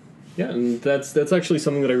 Yeah, and that's actually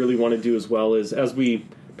something that I really want to do as well. Is as we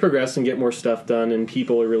progress and get more stuff done, and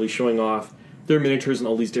people are really showing off their miniatures in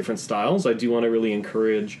all these different styles, I do want to really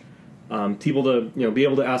encourage people to be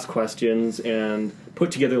able to ask questions and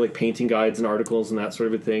put together like painting guides and articles and that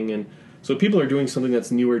sort of a thing. And so if people are doing something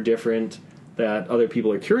that's new or different that other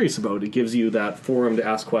people are curious about, it gives you that forum to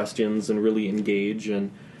ask questions and really engage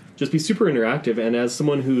and just be super interactive. And as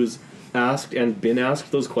someone who's asked and been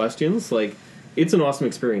asked those questions, like, it's an awesome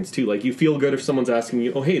experience too. Like, you feel good if someone's asking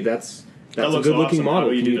you, oh, hey, that's a good looking awesome. model.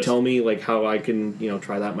 Can you tell me like how I can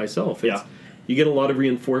try that myself? You get a lot of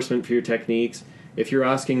reinforcement for your techniques. If you're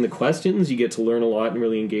asking the questions, you get to learn a lot and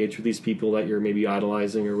really engage with these people that you're maybe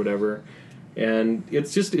idolizing or whatever. And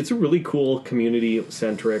it's a really cool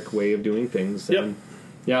community-centric way of doing things. Yep. And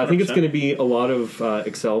yeah, I think it's 100%. going to be a lot of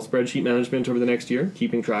Excel spreadsheet management over the next year,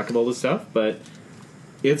 keeping track of all this stuff. But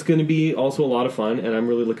it's going to be also a lot of fun, and I'm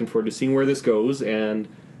really looking forward to seeing where this goes and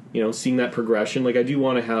seeing that progression. Like, I do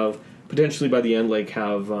want to have potentially by the end, like,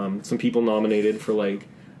 have some people nominated for like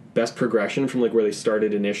best progression from like where they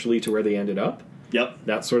started initially to where they ended up. Yep.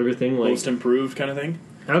 That sort of a thing. Like, Most improved kind of thing.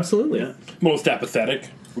 absolutely. Yeah. Most apathetic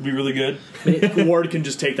would be really good. Ward can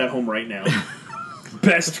just take that home right now.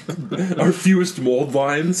 Best, our fewest mold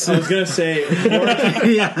lines. I was gonna say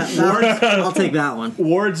I'll take that one.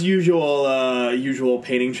 Ward's usual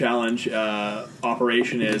painting challenge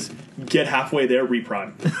operation is get halfway there,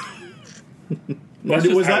 reprime. That's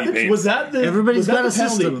just was how that you the, paint. was that the Everybody's was that got the a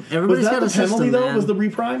system. penalty? Everybody's was that got the a penalty system, though? man. Was the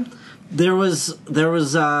reprime? There was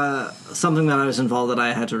something that I was involved that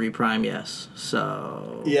I had to reprime. Yes,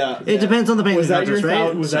 so it depends on the painting Was that contest, your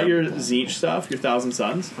right? was that your Zeech stuff? Your Thousand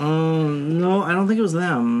Suns? No, I don't think it was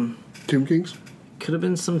them. Tomb Kings? Could have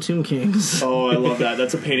been some Tomb Kings. Oh, I love that.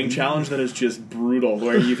 That's a painting challenge that is just brutal.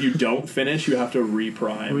 Where if you don't finish, you have to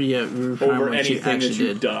reprime reprime over what you anything that actually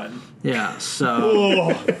you've did. done. Yeah, so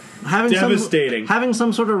Oh, having devastating. having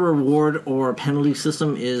some sort of reward or penalty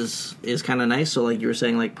system is kind of nice. So, like you were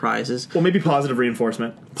saying, like prizes. well, maybe positive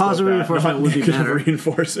reinforcement. Positive reinforcement would be better.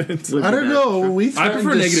 Reinforcement. Would I be don't better. know. When we threatened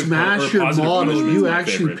prefer to negative smash or your positive model, punishment you is my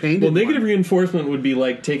actually favorite. painted Well, negative one. reinforcement would be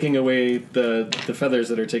like taking away the feathers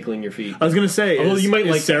that are tickling your feet. I was gonna say, Although you might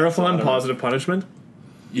like that, so I Seraphon don't know. positive punishment.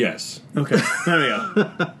 Yes. Okay, there we go.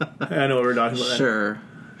 I know what we're talking about.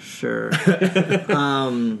 Sure.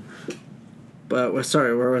 But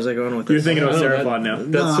sorry, where was I going with You're this? thinking about I don't know, Seraphon now.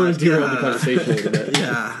 That sort of derailed the yeah. conversation a little bit.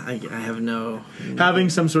 Yeah, I have no. Having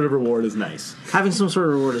some sort of reward is nice. Having some sort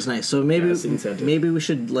of reward is nice. So maybe Yes, incentive. maybe we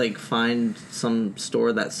should like find some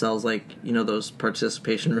store that sells like those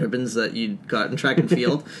participation ribbons that you got in track and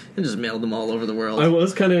field and just mail them all over the world. I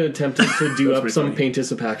was kind of tempted to do up pretty some funny.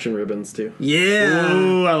 painticipation ribbons too. Yeah.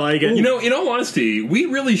 Ooh, I like it. In all honesty, we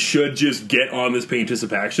really should just get on this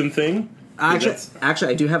painticipation thing.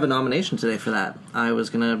 Actually, I do have a nomination today for that. I was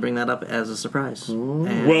gonna bring that up as a surprise.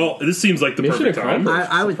 And Well, this seems like the Mission perfect time.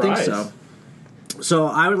 accomplished. I would think Surprise. so. So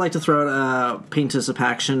I would like to throw out a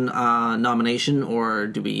painticipation nomination, or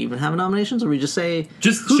do we even have nominations, or we just say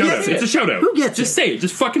Just who shout gets out. it? It's a shout out. Who gets Just it? say it.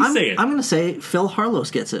 Just fucking say it. I'm going to say Phil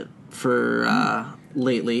Harlos gets it for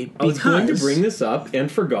lately I was going to bring this up and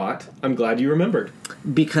forgot. I'm glad you remembered.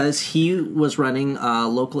 because he was running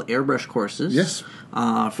local airbrush courses. Yes.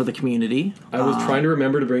 For the community. I was trying to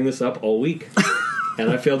remember to bring this up all week, and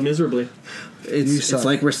I failed miserably. It's suck.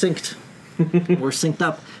 like we're synced. We're synced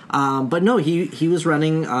up. But no, he was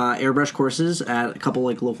running airbrush courses at a couple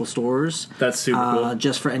like local stores. That's super cool.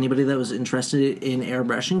 Just for anybody that was interested in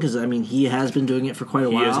airbrushing, because I mean he has been doing it for quite a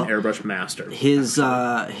He while. is an airbrush master. Do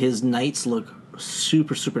His nights look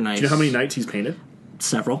super nice. you know how many nights he's painted?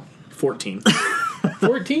 Several. 14.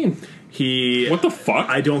 14. He What the fuck?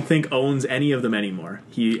 I don't think owns any of them anymore.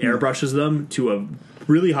 He airbrushes them to a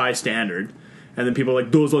really high standard, and then people are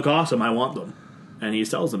like, "Those look awesome. I want them." And he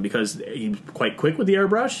sells them because he's quite quick with the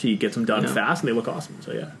airbrush. He gets them done Yeah. fast, and they look awesome.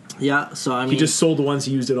 So yeah, Yeah. So I mean, he just sold the ones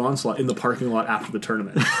he used at Onslaught in the parking lot after the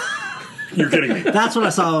tournament. You're kidding me. that's what I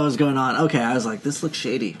saw was going on. Okay, I was like, this looks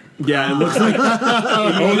shady. Yeah, it looks like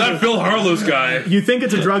Oh, that Phil Harlos guy. you think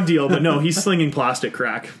it's a drug deal, but no, he's slinging plastic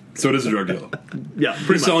crack. So does a drug deal. Yeah,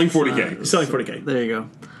 pretty He's much. selling 40K. He's selling 40K. There you go.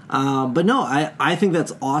 But no, I think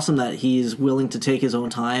that's awesome that he's willing to take his own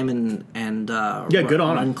time and good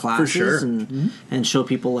on run him, classes for sure. and show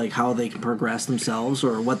people like how they can progress themselves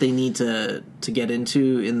or what they need to get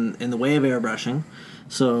into in the way of airbrushing.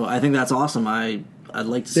 So I think that's awesome. I'd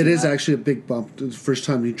like to see It is that. actually a big bump. The first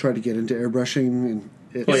time you try to get into airbrushing, and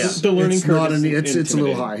it's, Oh, yeah. The learning it's curve not is it's a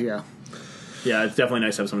little intimidating. high. Yeah. Yeah, it's definitely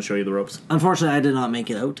nice to have someone show you the ropes. Unfortunately, I did not make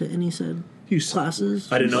it out to any said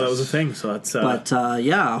classes. I didn't know that was a thing, so that's. But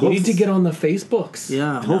yeah, You need to get on the Facebooks.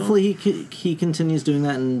 yeah. Hopefully he continues doing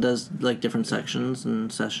that and does like different sections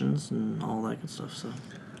and sessions and all that good stuff. So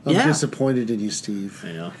I'm yeah, disappointed in you, Steve.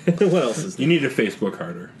 I know. What else is You need to Facebook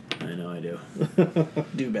harder. I know. I do.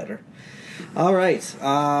 do better. All right.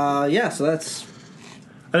 Yeah. So that's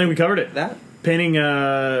I think we covered it. that. Painting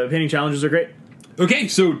challenges are great. Okay,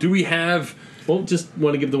 so do we have... Well, just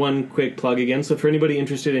want to give the one quick plug again. So for anybody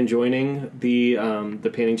interested in joining the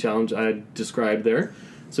painting challenge I described there,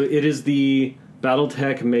 so it is the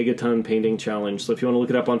BattleTech Megaton Painting Challenge. So if you want to look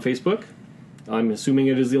it up on Facebook, I'm assuming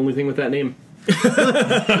it is the only thing with that name.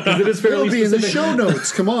 Because it is fairly It'll be in the specific. show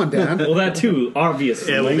notes. Come on, Dan. Well, that too,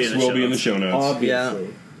 obviously. Yeah, it will be Links in the will show be in the notes. show notes. Obviously.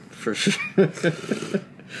 Yeah. For sure.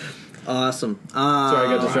 Awesome. Sorry,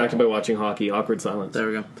 I got distracted by watching hockey. Awkward silence. There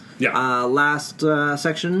we go. Yeah. Last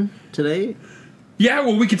section today. Yeah,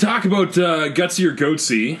 well, we could talk about Gutsy or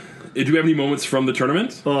Goatsy. Do we have any moments from the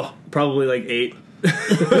tournament? Oh, probably like 8.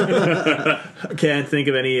 Can't think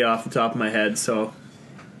of any off the top of my head, so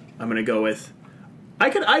I'm gonna go with. You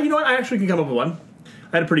know what? I actually can come up with one.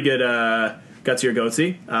 I had a pretty good Gutsy or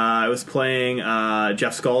Goatsy. I was playing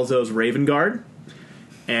Jeff Scalzo's Raven Guard,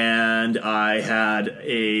 and I had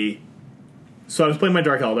a. So I was playing my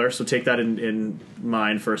Dark Eldar, so take that in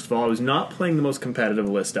mind first of all. I was not playing the most competitive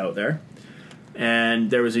list out there. And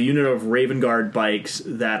there was a unit of Raven Guard bikes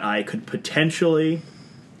that I could potentially,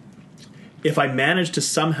 if I managed to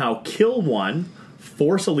somehow kill one,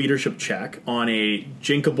 force a leadership check on a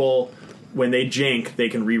jinkable. When they jink, they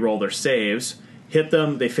can re-roll their saves. Hit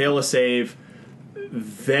them, they fail a save.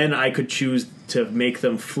 Then I could choose to make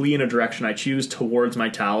them flee in a direction I choose towards my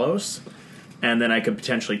Talos. And then I could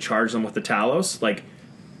potentially charge them with the Talos. Like,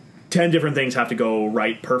 10 different things have to go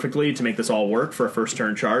right perfectly to make this all work for a first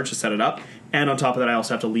turn charge to set it up. And on top of that, I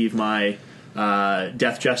also have to leave my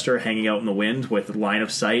Death Jester hanging out in the wind with line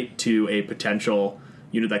of sight to a potential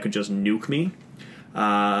unit that could just nuke me.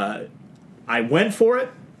 I went for it.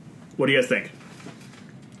 What do you guys think?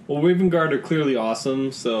 Well, Raven Guard are clearly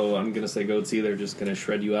awesome, so I'm going to say Goatsy. They're just going to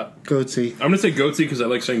shred you up. Goatsy. I'm going to say Goatsy because I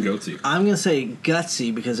like saying Goatsy. I'm gonna say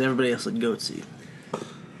Gutsy because everybody else said Goatsy.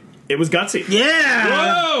 It was Gutsy. Yeah.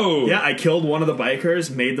 Whoa! Yeah, I killed one of the bikers,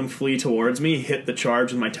 made them flee towards me, hit the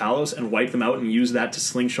charge with my Talos, and wiped them out and used that to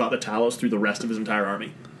slingshot the Talos through the rest of his entire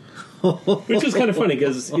army. Which is kind of funny,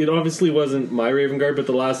 because it obviously wasn't my Raven Guard, but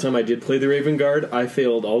the last time I did play the Raven Guard, I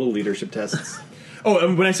failed all the leadership tests. Oh,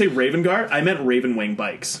 and when I say Raven Guard, I meant Raven Wing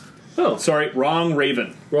bikes. Oh, Sorry, wrong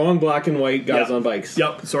Raven. wrong black and white guys Yeah. on bikes.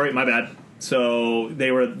 Yep, sorry, my bad. So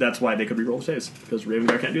that's why they could reroll saves, because Raven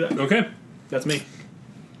Guard can't do that. Okay. That's me.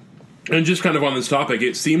 And just kind of on this topic,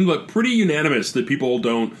 it seemed like pretty unanimous that people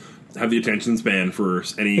don't have the attention span for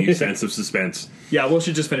any sense of suspense. Yeah, we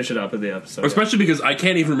should just finish it up at the episode. Especially because I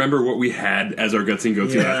can't even remember what we had as our Gutsy and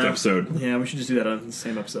Goatsy last episode. Yeah, we should just do that on the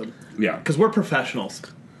same episode. Yeah. Because we're professionals.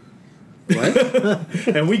 What?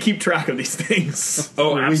 And we keep track of these things.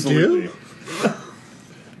 Oh, We absolutely. do?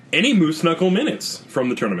 Any Moose Knuckle minutes from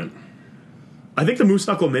the tournament? I think the Moose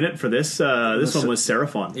Knuckle minute for this one was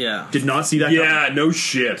Seraphon. Yeah. Did not see that Yeah, no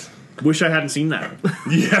shit. coming. Wish I hadn't seen that.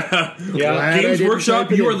 Yeah. Yeah. Glad I Games didn't Workshop,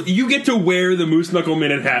 type it in. you get to wear the Moose Knuckle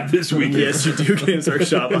Minute hat this weekend. Yes, you do, Games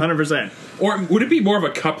Workshop, 100%. Or would it be more of a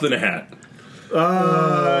cup than a hat?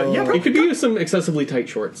 Yeah, It could be some excessively tight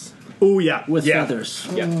shorts. Oh, yeah. With Yeah. feathers.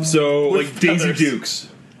 Yeah. So, With like Daisy feathers. Dukes.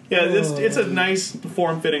 Yeah, it's a nice,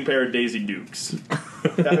 form-fitting pair of Daisy Dukes.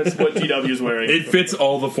 That's what GW's wearing. It fits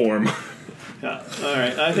all the form. Yeah. All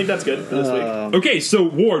right, I think that's good for this week. Okay, so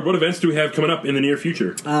Ward, what events do we have coming up in the near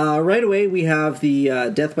future? Right away, we have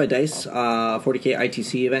the Death by Dice 40k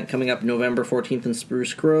ITC event coming up November 14th in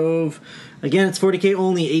Spruce Grove. Again, it's 40k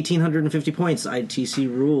only, 1,850 points. ITC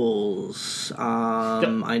rules.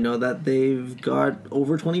 I know that they've got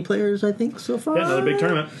over 20 players, I think, so far. Yeah, another big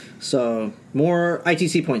tournament. So, more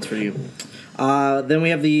ITC points for you. Then we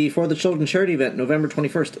have the For the Children charity event, November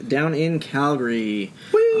 21st, down in Calgary.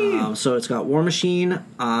 So it's got War Machine,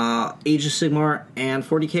 Age of Sigmar, and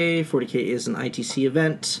 40k. 40k is an ITC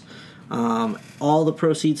event. All the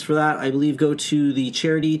proceeds for that, I believe, go to the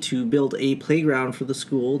charity to build a playground for the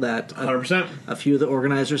school that 100%. a few of the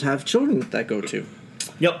organizers have children that go to.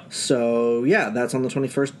 Yep. So, yeah, that's on the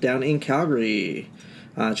 21st down in Calgary.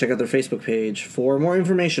 Check out their Facebook page for more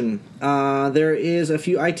information. There is a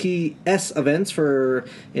few ITS events for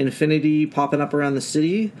Infinity popping up around the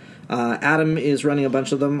city. Adam is running a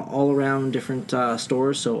bunch of them all around different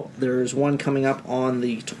stores. So there's one coming up on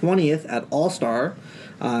the 20th at All Star.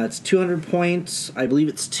 It's 200 points. I believe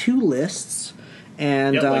it's 2 lists.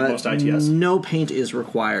 And Yep, like most ITS. no paint is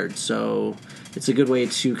required, so it's a good way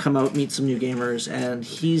to come out, meet some new gamers. And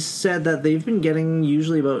he said that they've been getting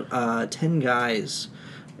usually about 10 guys,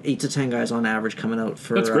 8 to 10 guys on average coming out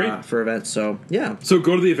for That's great. For events. So yeah, So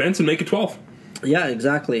go to the events and make it 12. yeah,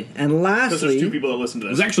 exactly. And Because there's 2 lastly, people that listen to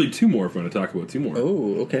this. There's actually 2 more if I want to talk about 2 more.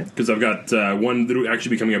 oh, okay, Because I've got one that will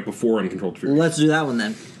actually be coming up before Uncontrolled Fury. let's do that one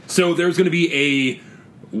then. So there's going to be a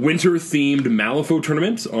winter-themed Malifaux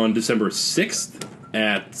tournament on December 6th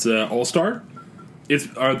at All-Star. It's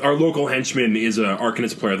our local henchman is a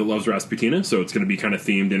Arcanist player that loves Rasputina, so it's going to be kind of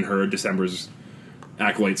themed in her December's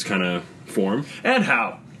Acolytes kind of form. And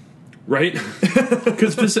how? Right?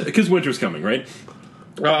 Because winter's coming, right?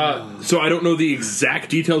 So I don't know the exact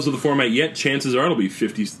details of the format yet. Chances are it'll be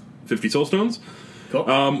 50 soulstones. Cool.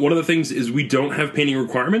 One of the things is we don't have painting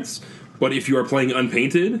requirements, but if you are playing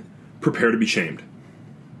unpainted, prepare to be shamed.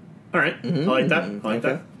 All right. I like that. I like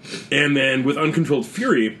that. And then with Uncontrolled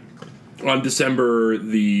Fury, on December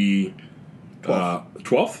the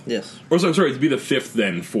 12th? Yes. Or sorry, it'd be the 5th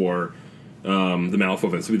then for the Malifaux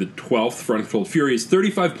event. So it'd be the 12th for Uncontrolled Fury. It's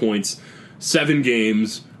 35 points, 7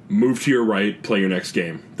 games, move to your right, play your next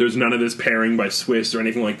game. There's none of this pairing by Swiss or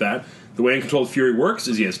anything like that. The way Uncontrolled Fury works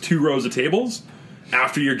is he has 2 rows of tables.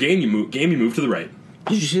 After your game, you move to the right.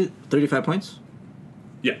 Did you shoot 35 points?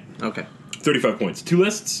 Yeah, Okay. 35 points. 2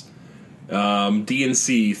 lists.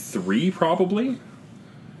 DNC 3 probably.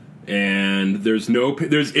 And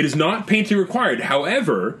it is not painting required.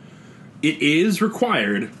 However, it is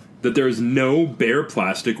required that there is no bare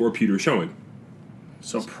plastic or pewter showing.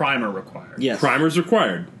 So primer required. Yes. Primers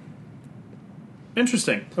required.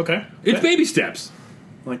 Interesting. Okay. It's Okay. baby steps.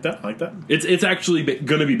 I like that. I like that. It's actually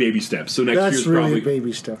going to be baby steps. So next That's year's really probably a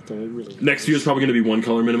baby step, though. It really next year's probably going to be 1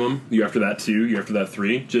 color minimum. You after that 2. You after that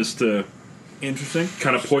 3. Just to Interesting.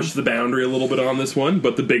 kind of push the boundary a little bit on this one.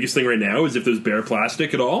 But the biggest thing right now is if there's bare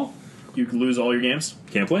plastic at all, You can lose all your games.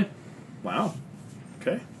 can't play. Wow.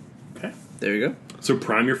 Okay. Okay. There you go. So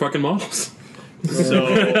prime your fucking models. So,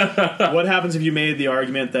 what happens if you made the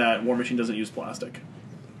argument that War Machine doesn't use plastic?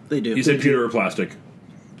 They do. You said pewter or plastic.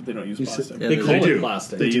 They don't use You said- plastic. Yeah, They they call do. it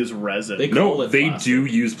plastic. They use resin. They call No, it they plastic. do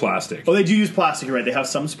use plastic. Oh, they do use plastic, you're right. They have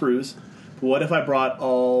some sprues. But what if I brought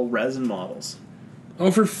all resin models? Oh,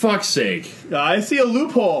 for fuck's sake. I see a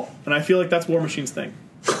loophole, and I feel like that's War Machine's thing.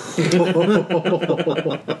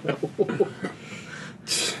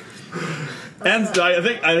 And I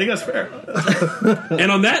think that's fair.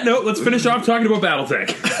 And on that note, let's finish off talking about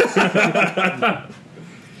Battletech.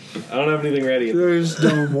 I don't have anything ready. There's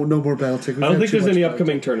no more BattleTech. I don't think there's any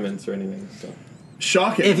upcoming tournaments or anything. So.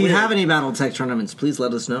 Shocking. If you Weird. have any BattleTech tournaments, please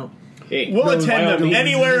let us know. Hey, We'll No, attend by all them means.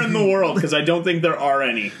 anywhere in the world because I don't think there are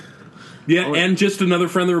any. Yeah, and just another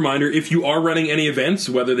friendly reminder, if you are running any events,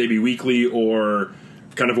 whether they be weekly or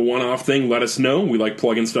kind of a one-off thing, let us know. We like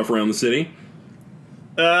plugging stuff around the city.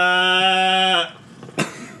 Wow.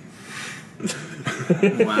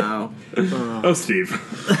 Oh, Steve.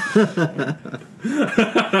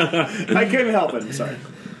 I couldn't help it. I'm sorry.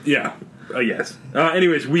 Yeah. Yes.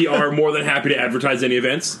 Anyways, we are more than happy to advertise any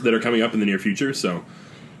events that are coming up in the near future, so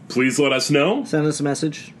please let us know. Send us a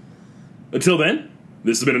message. Until then,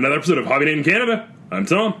 this has been another episode of Hobby Night in Canada. I'm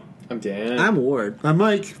Tom. I'm Dan. I'm Ward I'm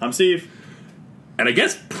Mike. I'm Steve. And I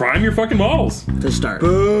guess prime your fucking models. to start.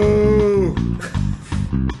 Boo!